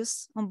different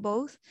views on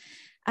both.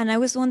 And I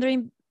was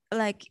wondering,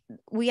 like,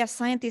 we as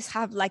scientists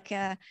have like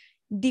a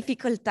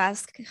difficult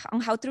task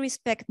on how to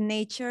respect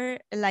nature,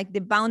 like the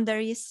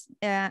boundaries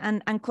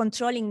and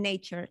controlling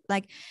nature,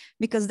 like,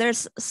 because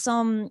there's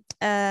some,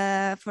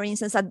 for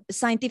instance,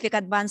 scientific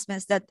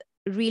advancements that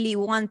really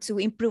want to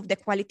improve the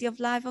quality of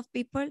life of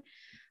people,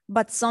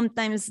 but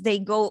sometimes they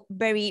go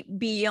very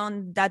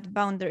beyond that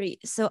boundary.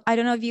 So I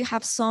don't know if you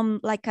have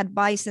some like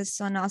advices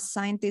on us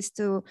scientists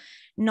to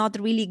not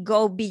really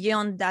go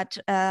beyond that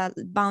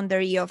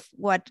boundary of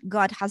what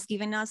God has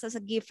given us as a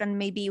gift, and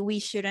maybe we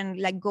shouldn't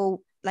like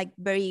go like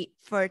very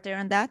further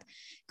on that,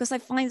 because I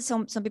find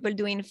some people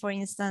doing, for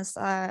instance,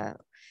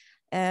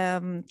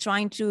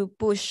 trying to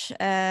push,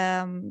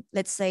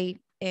 let's say,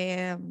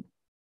 I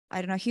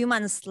don't know,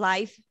 humans'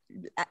 life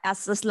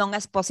as long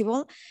as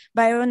possible,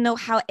 but I don't know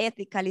how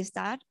ethical is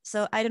that.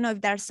 So I don't know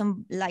if there are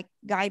some like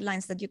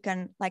guidelines that you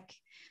can like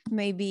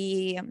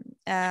maybe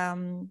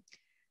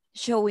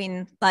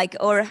showing like,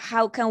 or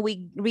how can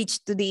we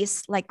reach to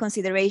these like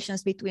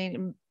considerations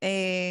between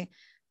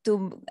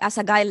to as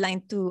a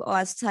guideline to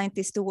us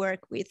scientists to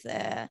work with,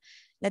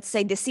 let's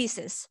say,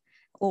 diseases,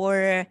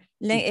 or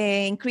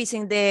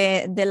increasing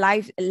the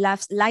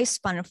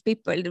lifespan of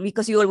people,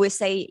 because you always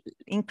say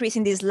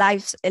increasing this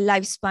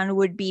lifespan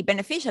would be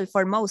beneficial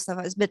for most of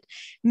us, but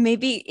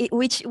maybe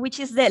which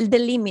is the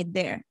limit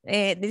there?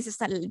 This is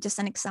just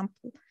an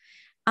example.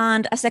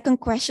 And a second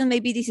question,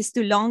 maybe this is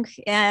too long.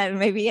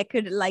 Maybe I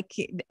could like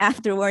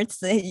afterwards,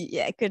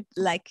 I could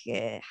like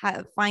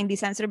find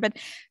this answer, but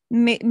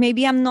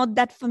maybe I'm not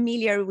that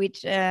familiar with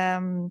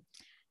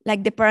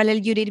like the parallel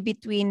you did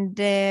between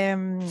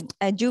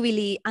the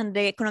Jubilee and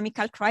the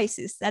economical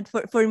crisis. That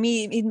for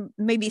me, it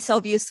maybe it's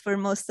obvious for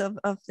most of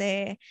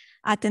the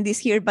attendees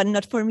here, but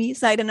not for me.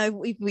 So I don't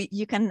know if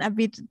you can a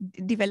bit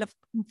develop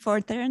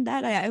further on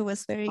that. I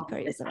was very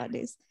curious about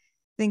this.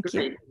 Thank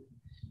you.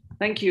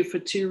 Thank you for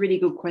two really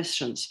good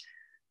questions.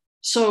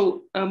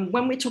 So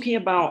when we're talking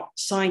about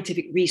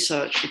scientific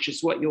research, which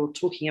is what you're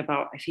talking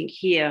about, I think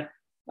here,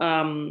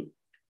 in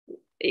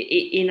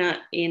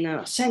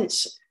a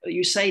sense,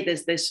 you say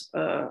there's this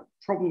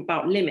problem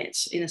about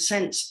limits. In a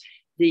sense,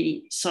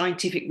 the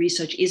scientific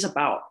research is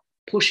about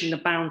pushing the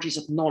boundaries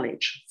of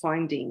knowledge,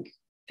 finding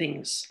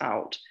things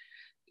out.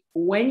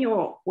 When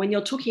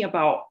you're talking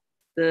about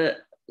the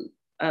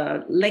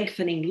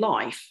lengthening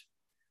life,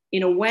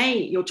 in a way,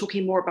 you're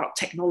talking more about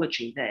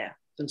technology there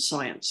than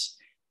science,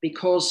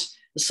 because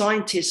the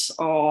scientists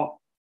are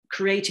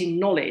creating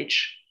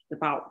knowledge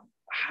about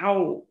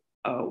how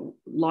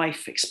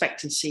life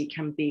expectancy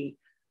can be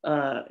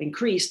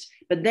increased,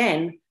 but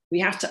then we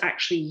have to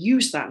actually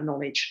use that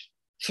knowledge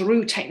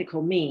through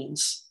technical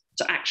means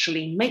to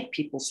actually make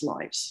people's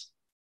lives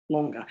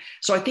longer.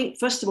 So I think,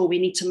 first of all, we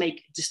need to make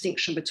a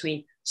distinction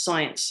between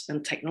science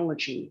and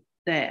technology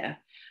there.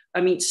 I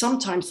mean,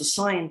 sometimes the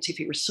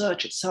scientific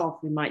research itself,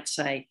 we might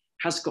say,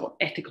 has got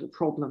ethical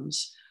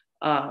problems.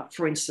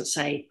 For instance,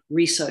 say,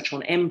 research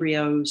on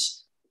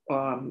embryos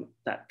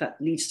that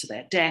leads to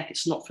their death.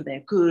 It's not for their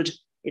good.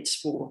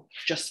 It's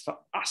just for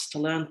us to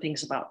learn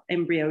things about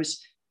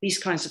embryos, these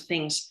kinds of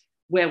things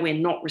where we're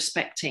not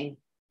respecting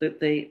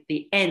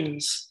the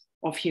ends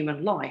of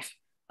human life.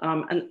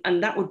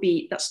 And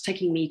that's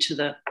taking me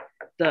to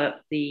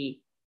the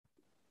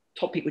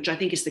topic, which I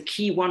think is the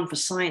key one for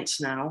science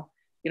now.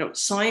 You know,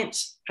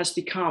 science has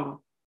become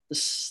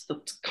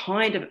the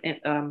kind of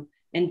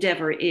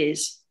endeavor it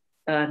is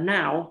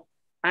now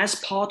as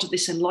part of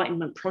this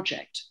Enlightenment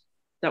project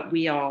that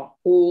we are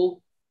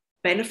all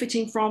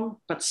benefiting from,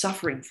 but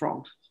suffering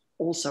from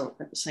also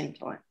at the same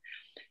time.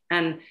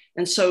 And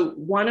so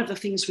one of the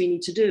things we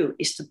need to do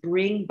is to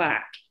bring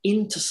back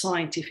into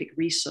scientific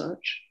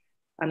research,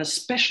 and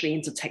especially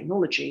into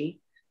technology,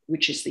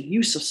 which is the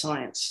use of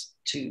science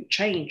to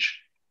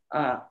change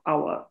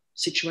our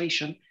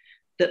situation,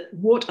 that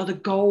what are the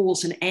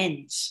goals and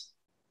ends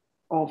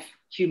of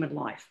human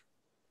life?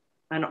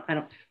 And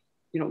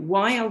you know,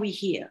 why are we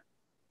here?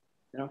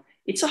 You know,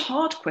 it's a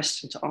hard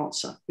question to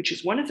answer, which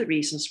is one of the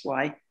reasons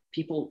why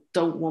people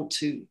don't want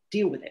to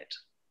deal with it.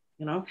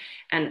 You know,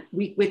 and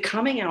we're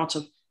coming out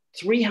of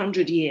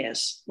 300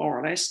 years, more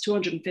or less,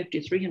 250,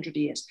 300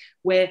 years,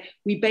 where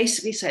we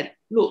basically said,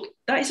 look,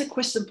 that is a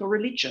question for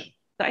religion.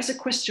 That is a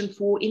question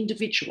for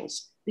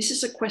individuals. This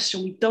is a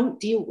question we don't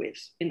deal with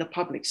in the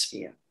public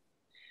sphere.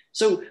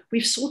 So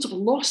we've sort of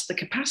lost the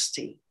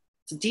capacity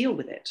to deal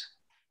with it.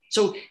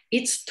 So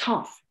it's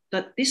tough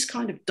that this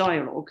kind of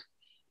dialogue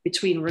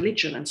between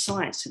religion and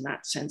science in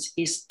that sense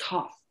is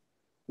tough.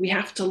 We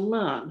have to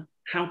learn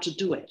how to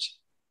do it,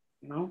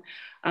 you know?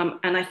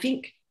 And I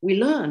think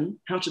we learn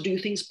how to do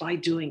things by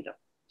doing them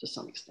to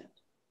some extent.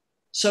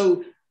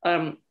 So,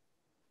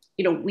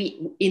 you know,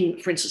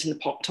 for instance, in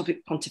the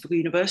Pontifical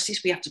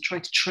universities, we have to try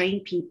to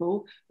train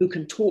people who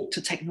can talk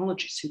to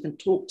technologists, who can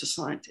talk to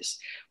scientists.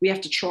 We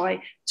have to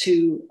try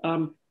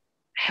to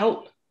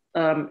help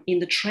in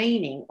the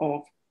training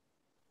of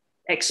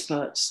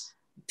experts,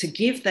 to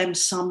give them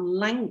some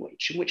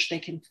language in which they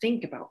can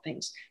think about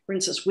things. For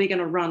instance, we're going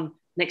to run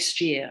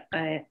next year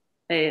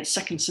a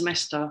second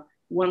semester,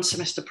 one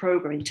semester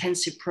program,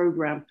 intensive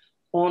program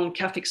on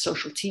Catholic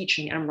social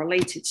teaching and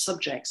related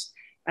subjects.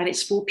 And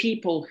it's for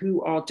people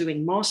who are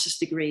doing master's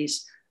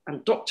degrees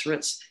and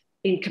doctorates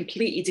in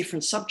completely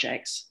different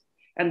subjects.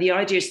 And the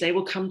idea is they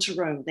will come to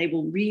Rome, they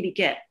will really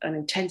get an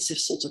intensive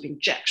sort of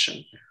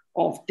injection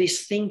of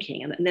this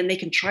thinking, and then they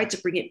can try to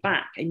bring it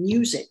back and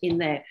use it in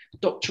their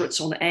doctorates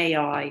on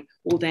AI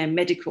or their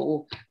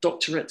medical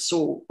doctorates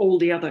or all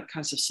the other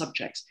kinds of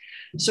subjects.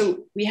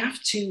 So we have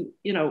to,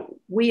 you know,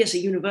 we as a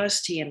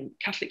university and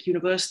Catholic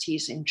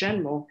universities in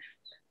general,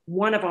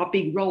 one of our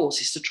big roles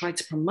is to try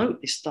to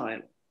promote this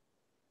dialogue,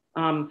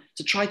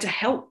 to try to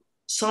help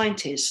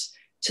scientists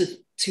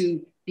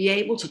to be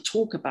able to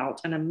talk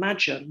about and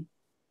imagine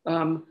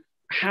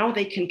how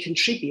they can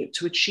contribute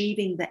to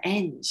achieving the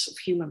ends of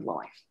human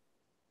life,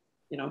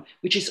 you know,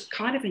 which is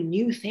kind of a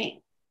new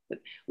thing. But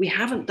we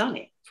haven't done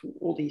it for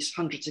all these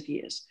hundreds of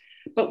years,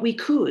 but we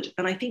could.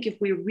 And I think if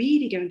we're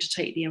really going to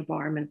take the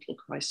environmental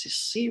crisis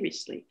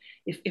seriously,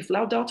 if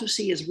Laudato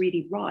Si is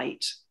really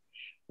right,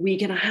 we're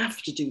going to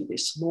have to do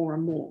this more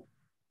and more,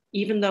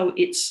 even though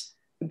it's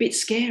a bit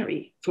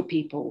scary for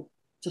people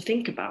to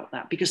think about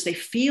that, because they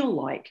feel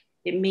like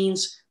it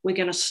means we're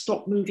going to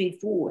stop moving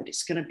forward.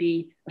 It's going to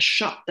be a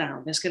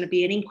shutdown. There's going to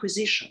be an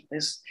inquisition.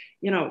 There's,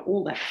 you know,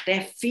 all that. There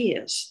are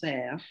fears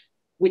there,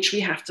 which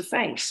we have to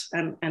face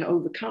and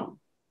overcome.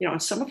 You know,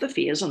 and some of the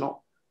fears are not,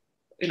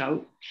 you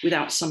know,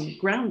 without some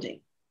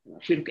grounding, you know,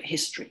 if we look at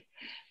history.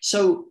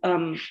 So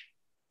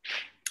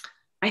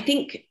I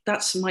think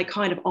that's my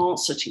kind of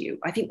answer to you.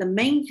 I think the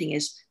main thing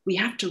is we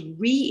have to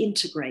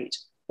reintegrate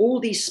all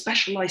these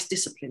specialized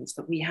disciplines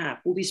that we have,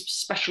 all these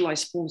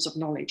specialized forms of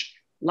knowledge,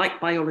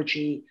 like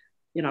biology,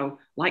 you know,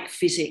 like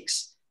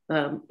physics,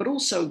 but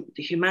also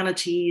the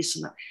humanities,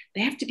 and that.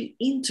 They have to be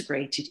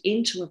integrated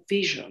into a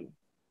vision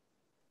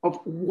of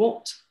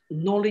what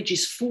knowledge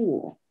is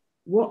for,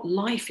 what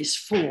life is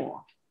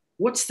for,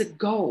 what's the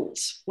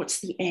goals, what's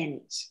the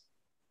ends.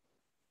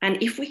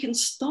 And if we can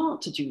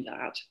start to do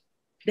that,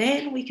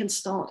 then we can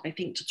start, I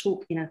think, to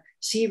talk in a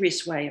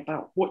serious way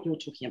about what you're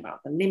talking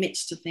about, the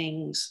limits to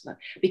things,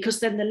 because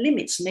then the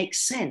limits make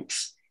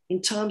sense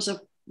in terms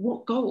of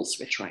what goals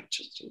we're trying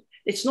to do.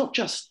 It's not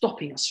just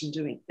stopping us from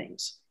doing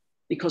things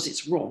because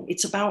it's wrong.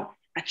 It's about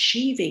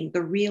achieving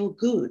the real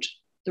good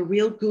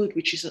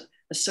which is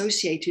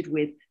associated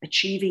with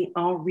achieving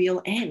our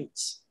real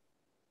ends.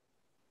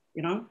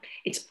 You know,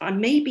 I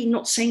may be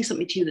not saying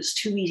something to you that's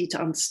too easy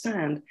to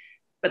understand,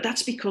 but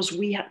that's because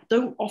we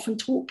don't often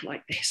talk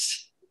like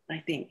this. I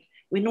think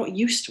we're not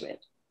used to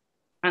it.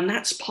 And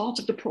that's part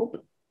of the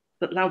problem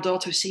that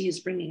Laudato Si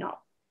is bringing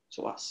up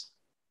to us.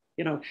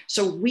 You know,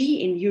 so we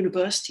in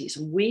universities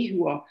and we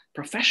who are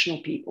professional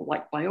people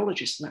like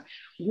biologists, and that,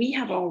 we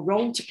have our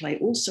role to play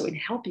also in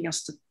helping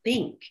us to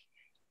think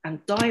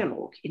and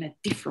dialogue in a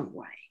different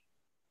way.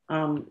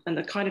 And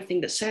the kind of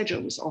thing that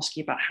Sergio was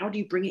asking about, how do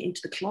you bring it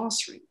into the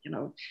classroom, you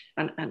know,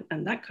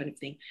 and that kind of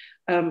thing,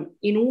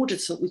 in order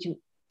so that we can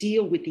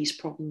deal with these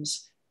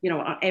problems, you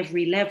know, at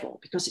every level,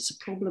 because it's a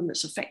problem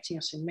that's affecting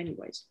us in many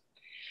ways.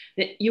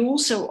 You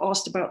also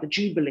asked about the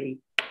Jubilee.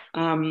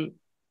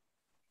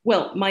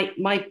 Well,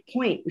 my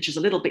point, which is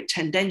a little bit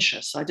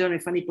tendentious, I don't know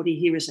if anybody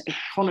here is an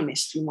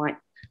economist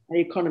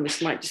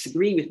might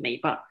disagree with me,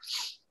 but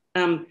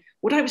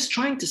what I was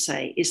trying to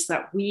say is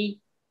that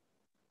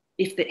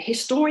if the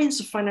historians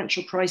of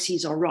financial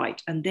crises are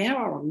right, and there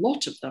are a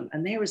lot of them,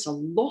 and there is a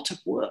lot of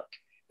work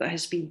that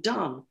has been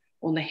done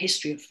on the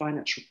history of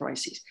financial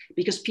crises,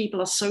 because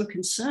people are so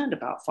concerned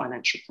about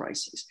financial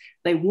crises.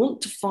 They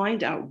want to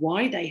find out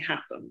why they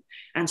happen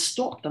and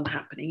stop them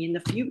happening in the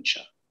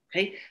future.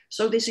 Okay,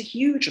 so there's a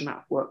huge amount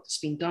of work that's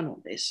been done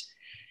on this.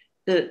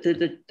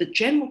 The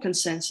general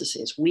consensus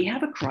is we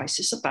have a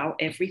crisis about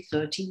every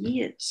 30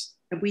 years,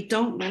 and we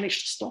don't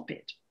manage to stop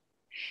it.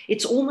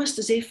 It's almost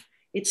as if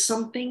it's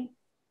something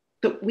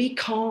that we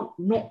can't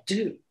not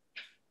do.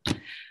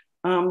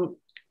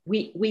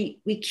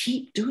 We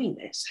keep doing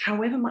this,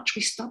 however much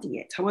we study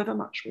it,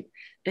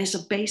 there's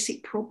a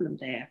basic problem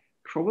there,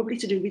 probably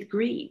to do with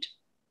greed,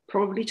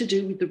 probably to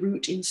do with the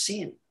root in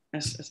sin.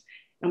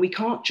 And we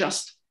can't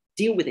just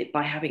deal with it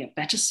by having a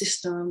better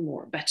system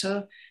or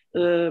better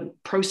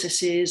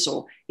processes,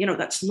 or, you know,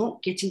 that's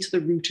not getting to the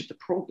root of the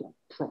problem,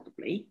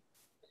 probably.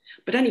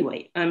 But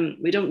anyway,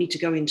 we don't need to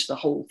go into the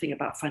whole thing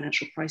about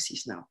financial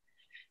crises now.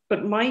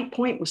 But my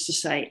point was to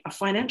say a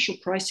financial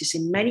crisis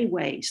in many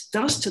ways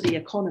does to the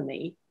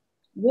economy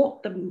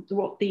what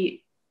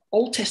the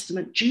Old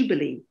Testament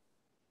Jubilee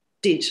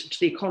did to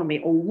the economy,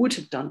 or would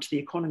have done to the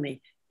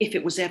economy if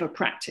it was ever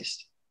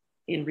practiced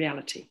in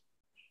reality.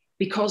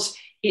 Because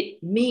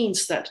it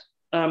means that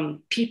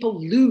people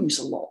lose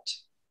a lot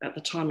at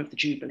the time of the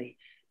Jubilee,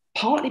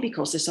 partly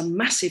because there's a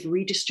massive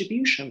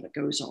redistribution that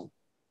goes on.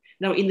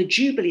 Now, in the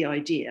Jubilee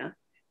idea,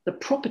 the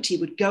property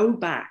would go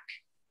back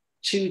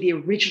to the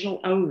original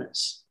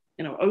owners.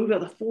 You know, over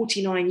the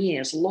 49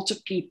 years, a lot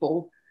of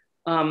people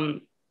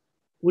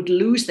would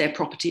lose their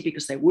property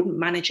because they wouldn't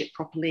manage it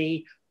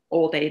properly,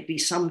 or there'd be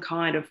some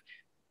kind of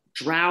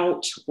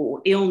drought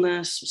or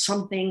illness or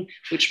something,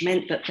 which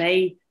meant that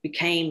they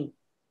became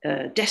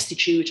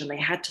destitute and they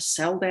had to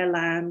sell their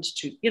land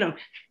to, you know,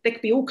 there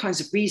could be all kinds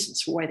of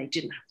reasons for why they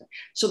didn't have to.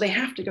 So they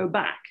have to go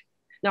back.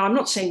 Now, I'm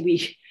not saying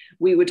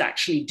we would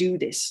actually do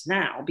this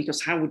now,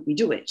 because how would we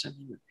do it? I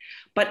mean,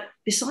 but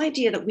this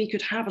idea that we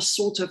could have a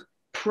sort of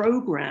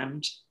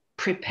programmed,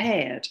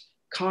 prepared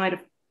kind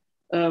of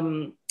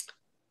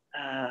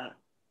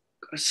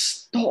a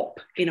stop,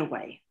 in a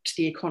way, to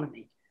the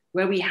economy,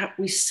 where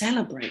we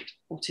celebrate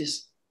what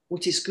is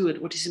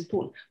good, what is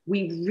important.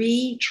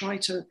 We try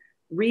to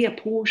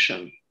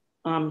reapportion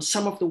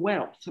some of the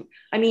wealth.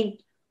 I mean,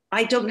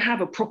 I don't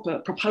have a proper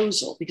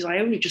proposal because I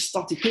only just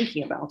started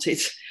thinking about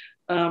it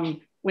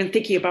when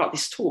thinking about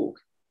this talk.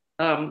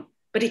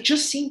 But it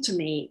just seemed to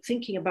me,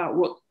 thinking about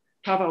what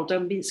Paweł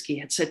Dębiński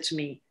had said to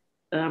me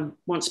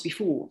once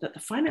before, that the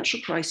financial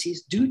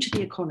crises do to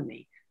the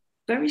economy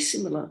very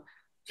similar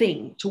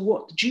thing to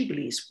what the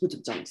Jubilees would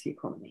have done to the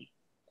economy,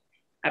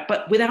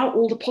 but without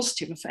all the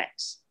positive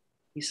effects,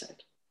 he said.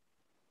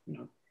 You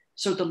know,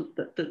 so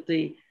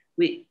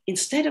we,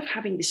 instead of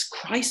having this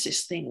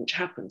crisis thing which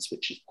happens,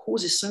 which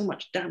causes so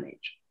much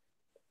damage,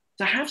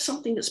 to have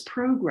something that's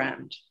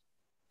programmed,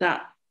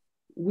 that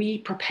we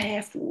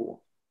prepare for,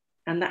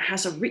 and that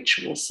has a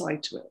ritual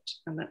side to it,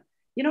 and that,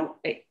 you know,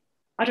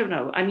 I don't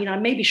know. I mean, I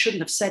maybe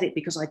shouldn't have said it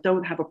because I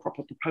don't have a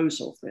proper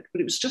proposal for it,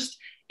 but it was just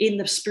in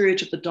the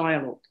spirit of the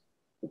dialogue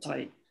that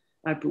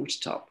I brought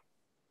it up.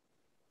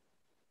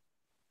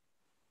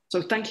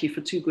 So thank you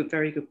for two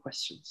very good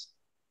questions.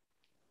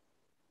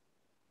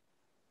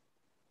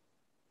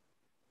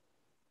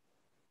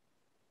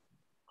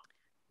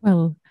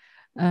 Well,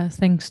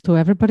 thanks to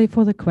everybody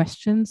for the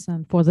questions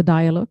and for the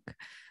dialogue.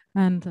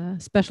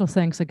 And special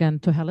thanks again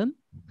to Helen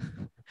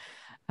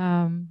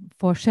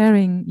for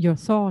sharing your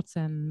thoughts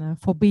and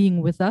for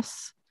being with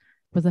us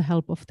with the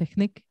help of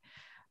Technique.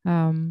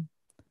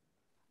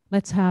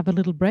 Let's have a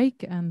little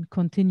break and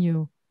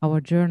continue our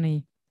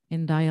journey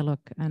in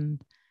dialogue.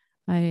 And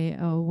I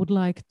would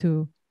like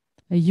to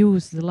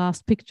use the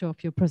last picture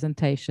of your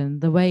presentation,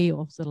 the way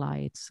of the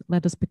lights.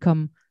 Let us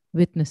become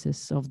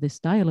witnesses of this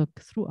dialogue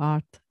through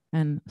art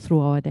and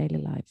through our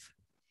daily life.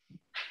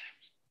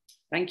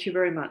 Thank you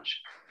very much.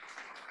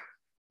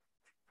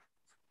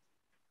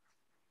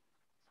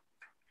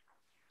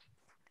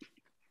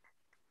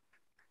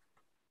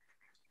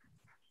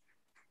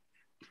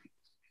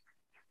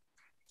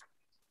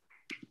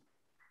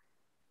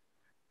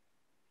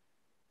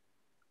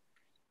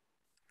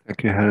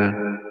 Thank you,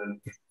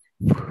 Helen.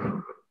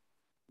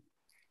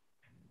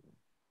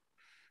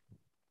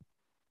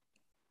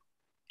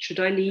 Should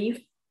I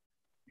leave?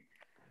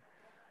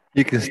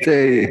 You can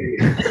stay.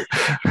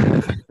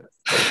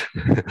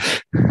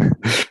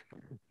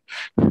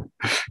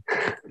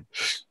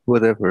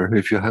 Whatever.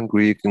 If you're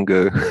hungry, you can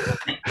go.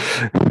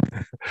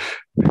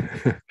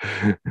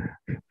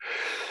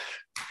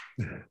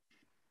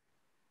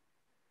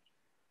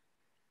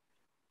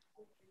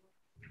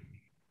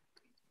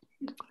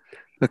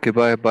 Okay,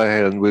 bye,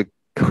 Helen. We're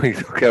going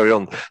to carry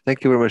on.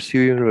 Thank you very much. See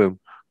you in the room.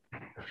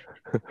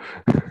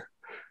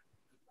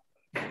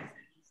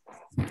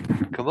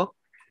 Comment?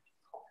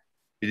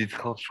 Il est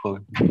 30, je crois.